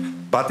status,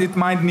 but it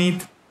might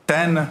need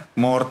 10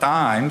 more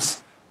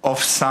times of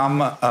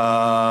some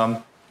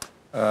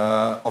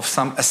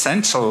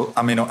essential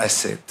amino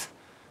acid,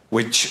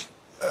 which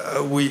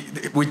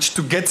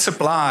to get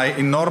supply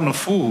in normal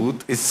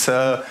food is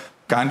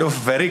kind of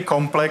very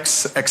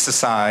complex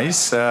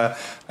exercise. I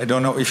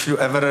don't know if you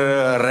ever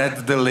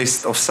read the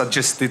list of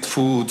suggested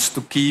foods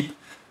to keep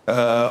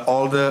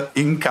all the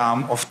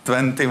income of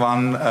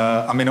 21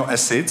 amino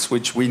acids,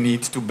 which we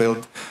need to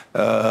build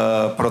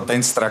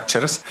protein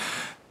structures.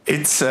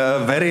 It's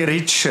a very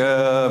rich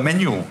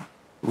menu,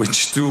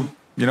 which to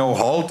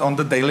hold on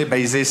the daily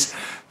basis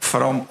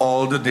from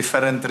all the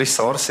different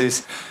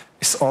resources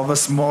is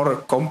always more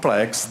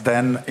complex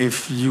than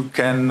if you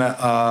can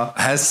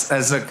has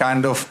as a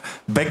kind of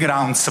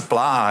background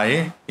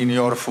supply in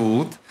your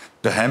food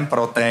the hemp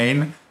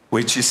protein,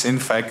 which is in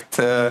fact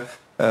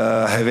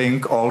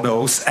having all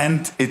those,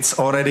 and it's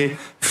already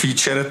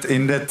featured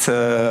in that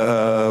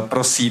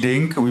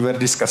proceeding we were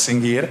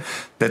discussing here,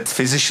 that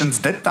physicians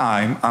that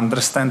time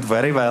understand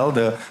very well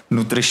the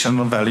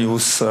nutritional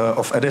values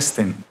of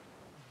edestin.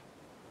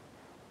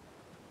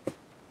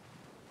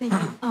 Thank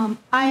you.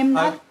 I'm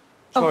not...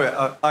 Sorry,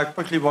 I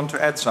quickly want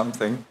to add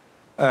something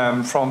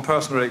from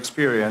personal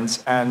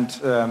experience and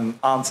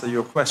answer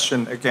your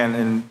question again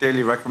in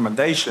daily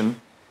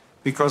recommendation,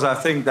 because I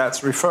think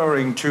that's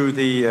referring to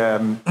the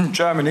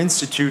German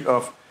Institute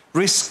of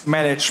Risk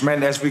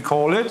Management, as we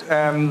call it.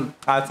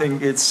 I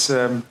think it's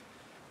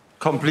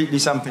completely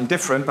something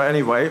different, but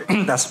anyway,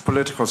 that's a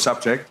political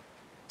subject.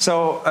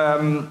 So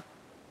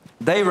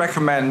they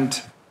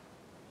recommend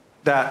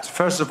that,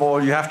 first of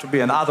all, you have to be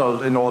an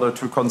adult in order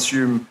to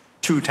consume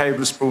 2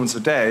 tablespoons a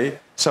day.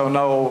 So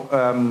no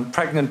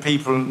pregnant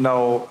people,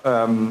 no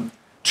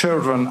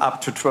children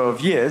up to 12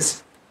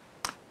 years.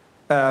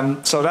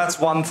 So that's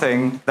one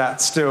thing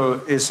that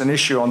still is an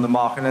issue on the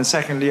market. And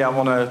secondly, I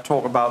want to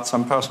talk about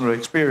some personal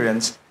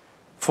experience.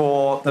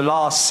 For the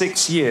last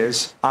 6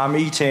 years, I'm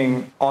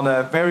eating on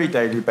a very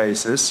daily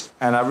basis,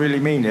 and I really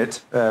mean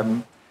it,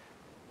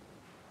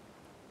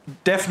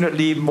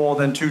 definitely more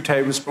than 2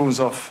 tablespoons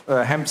of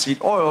hemp seed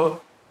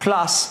oil,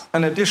 plus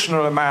an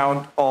additional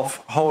amount of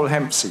whole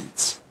hemp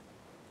seeds.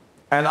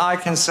 And I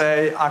can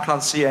say I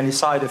can't see any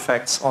side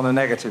effects on the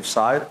negative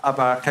side, but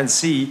I can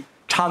see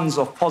tons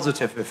of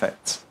positive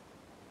effects.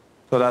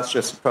 So that's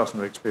just a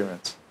personal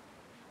experience.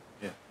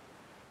 Yeah.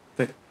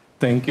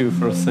 Thank you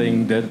for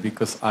saying that,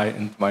 because I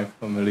and my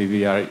family,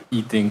 we are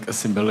eating a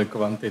similar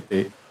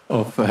quantity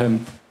of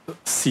hemp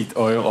seed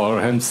oil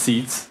or hemp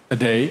seeds a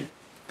day.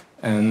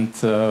 And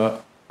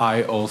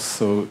I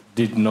also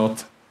did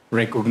not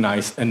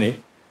recognize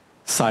any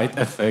side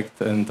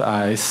effect, and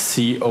I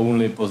see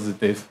only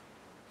positive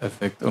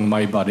effect on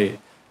my body.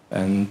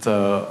 And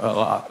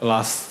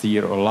last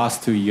year or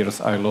last 2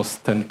 years, I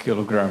lost 10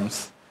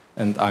 kilograms,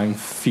 and I'm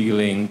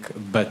feeling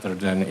better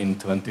than in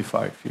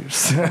 25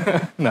 years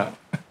now.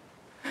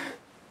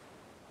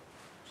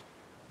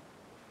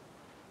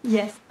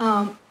 Yes,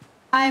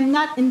 I'm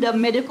not in the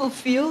medical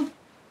field,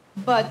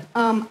 but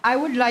I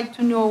would like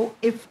to know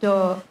if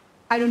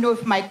I don't know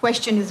if my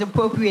question is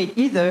appropriate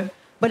either,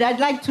 but I'd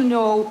like to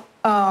know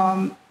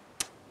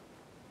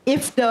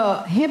if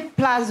the hemp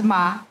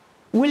plasma,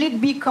 will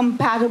it be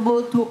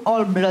compatible to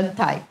all blood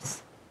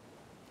types?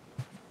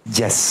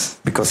 Yes,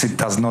 because it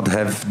does not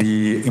have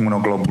the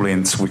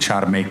immunoglobulins which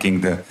are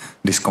making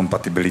these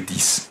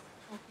compatibilities.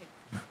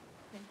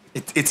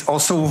 It's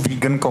also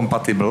vegan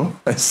compatible,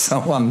 as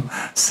someone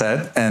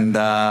said, and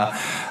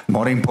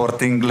more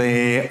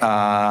importantly,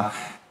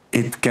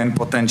 it can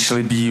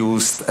potentially be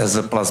used as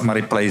a plasma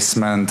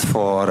replacement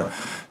for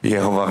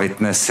Jehovah's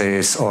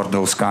Witnesses or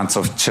those kinds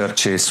of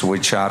churches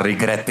which are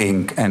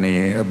regretting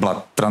any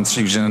blood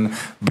transfusion,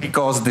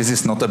 because this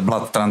is not a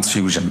blood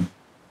transfusion.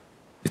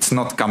 It's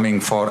not coming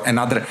for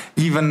another,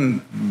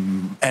 even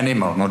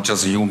animal, not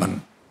just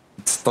human.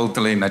 It's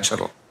totally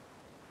natural.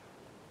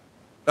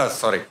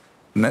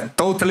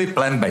 Totally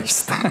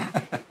plant-based.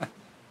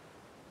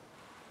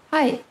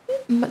 Hi.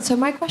 So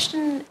my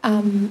question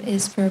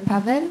is for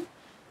Pavel.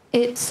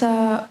 It's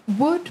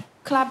would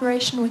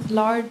collaboration with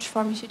large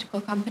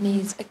pharmaceutical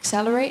companies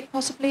accelerate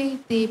possibly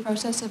the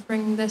process of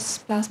bringing this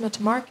plasma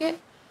to market,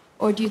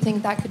 or do you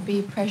think that could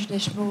be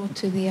prejudicial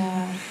to the?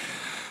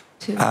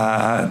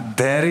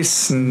 There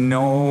is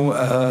no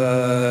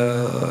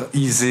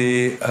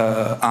easy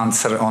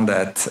answer on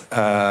that.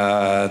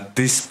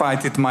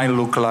 Despite it might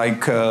look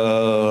like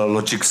a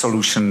logic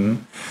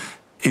solution,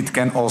 it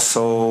can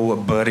also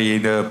bury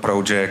the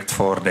project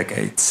for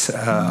decades.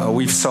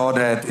 We saw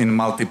that in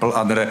multiple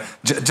other,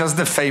 just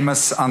the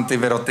famous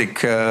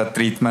antivirotic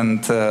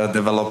treatment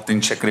developed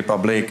in Czech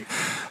Republic,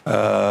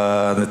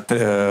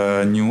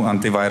 the new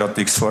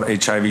antivirotics for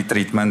HIV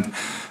treatment,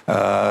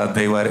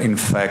 they were in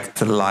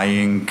fact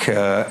lying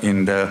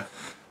in the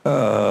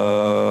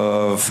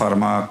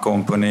pharma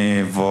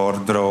company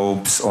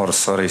wardrobes or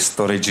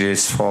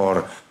storages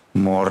for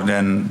more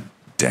than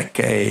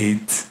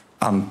decade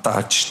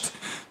untouched.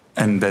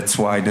 And that's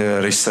why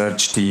the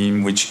research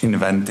team which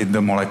invented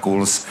the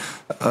molecules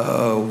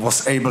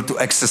was able to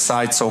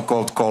exercise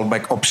so-called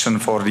callback option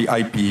for the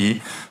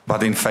IP,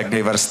 but in fact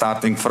they were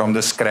starting from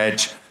the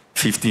scratch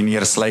 15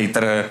 years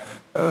later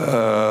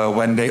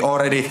when they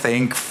already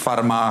think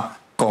pharma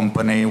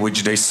company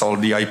which they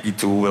sold the IP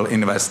to will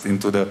invest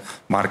into the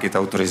market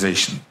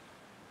authorization.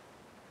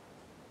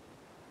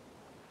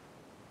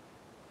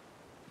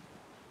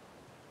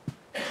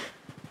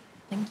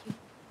 Thank you.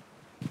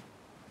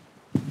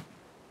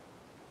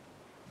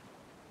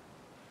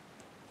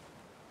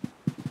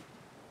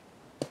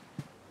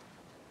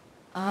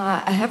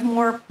 I have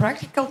more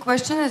practical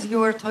question. As you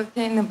were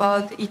talking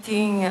about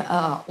eating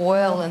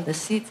oil and the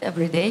seeds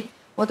every day,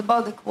 what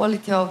about the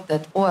quality of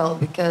that oil?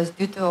 Because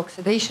due to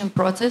oxidation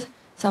process,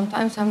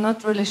 sometimes I'm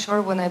not really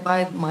sure when I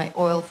buy my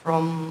oil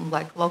from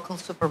like local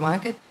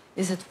supermarket,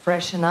 is it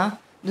fresh enough?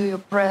 Do you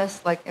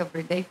press like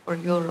every day for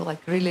your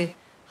like really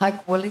high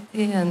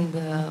quality and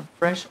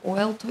fresh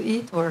oil to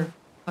eat, or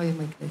how you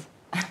make this?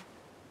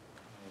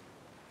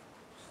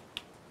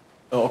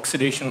 The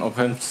oxidation of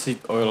hemp seed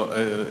oil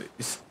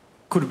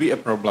could be a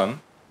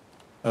problem.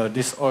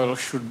 This oil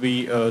should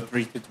be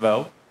treated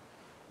well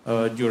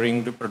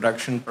during the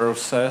production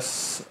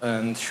process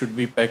and should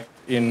be packed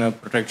in a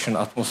protection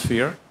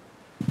atmosphere.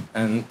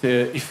 And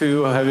if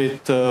you have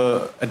it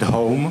at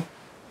home,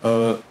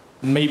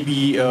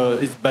 maybe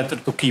it's better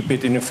to keep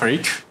it in the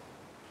fridge,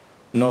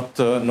 not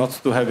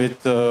to have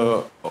it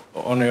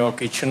on your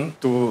kitchen,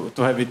 to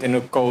have it in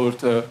a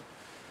cold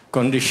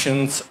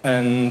conditions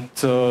and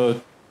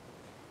to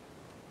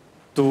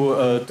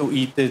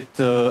eat it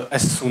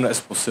as soon as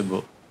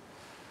possible.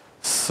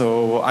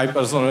 So I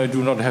personally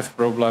do not have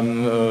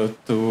problem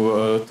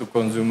to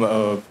consume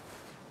a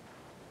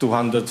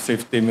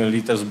 250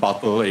 milliliters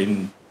bottle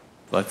in,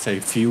 let's say,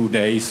 few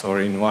days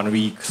or in 1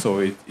 week. So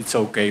it's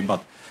okay,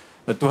 but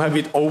to have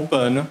it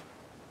open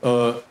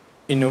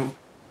in a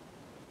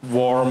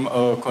warm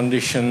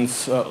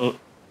conditions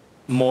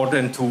more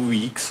than 2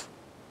 weeks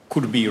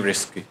could be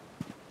risky.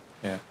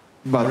 Yeah.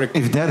 But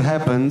if that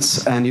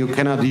happens and you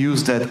cannot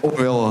use that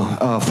oil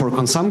for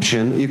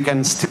consumption, you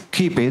can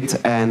keep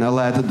it and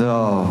let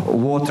the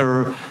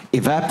water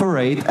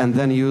evaporate and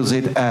then use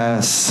it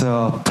as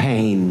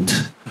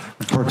paint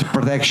for the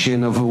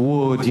protection of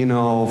wood, you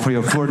know, for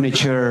your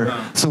furniture.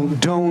 So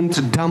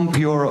don't dump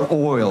your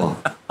oil.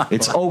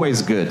 It's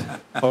always good.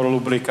 Or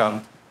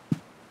lubricant.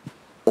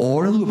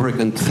 Or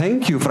lubricant.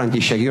 Thank you,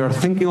 František. You are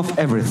thinking of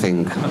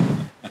everything.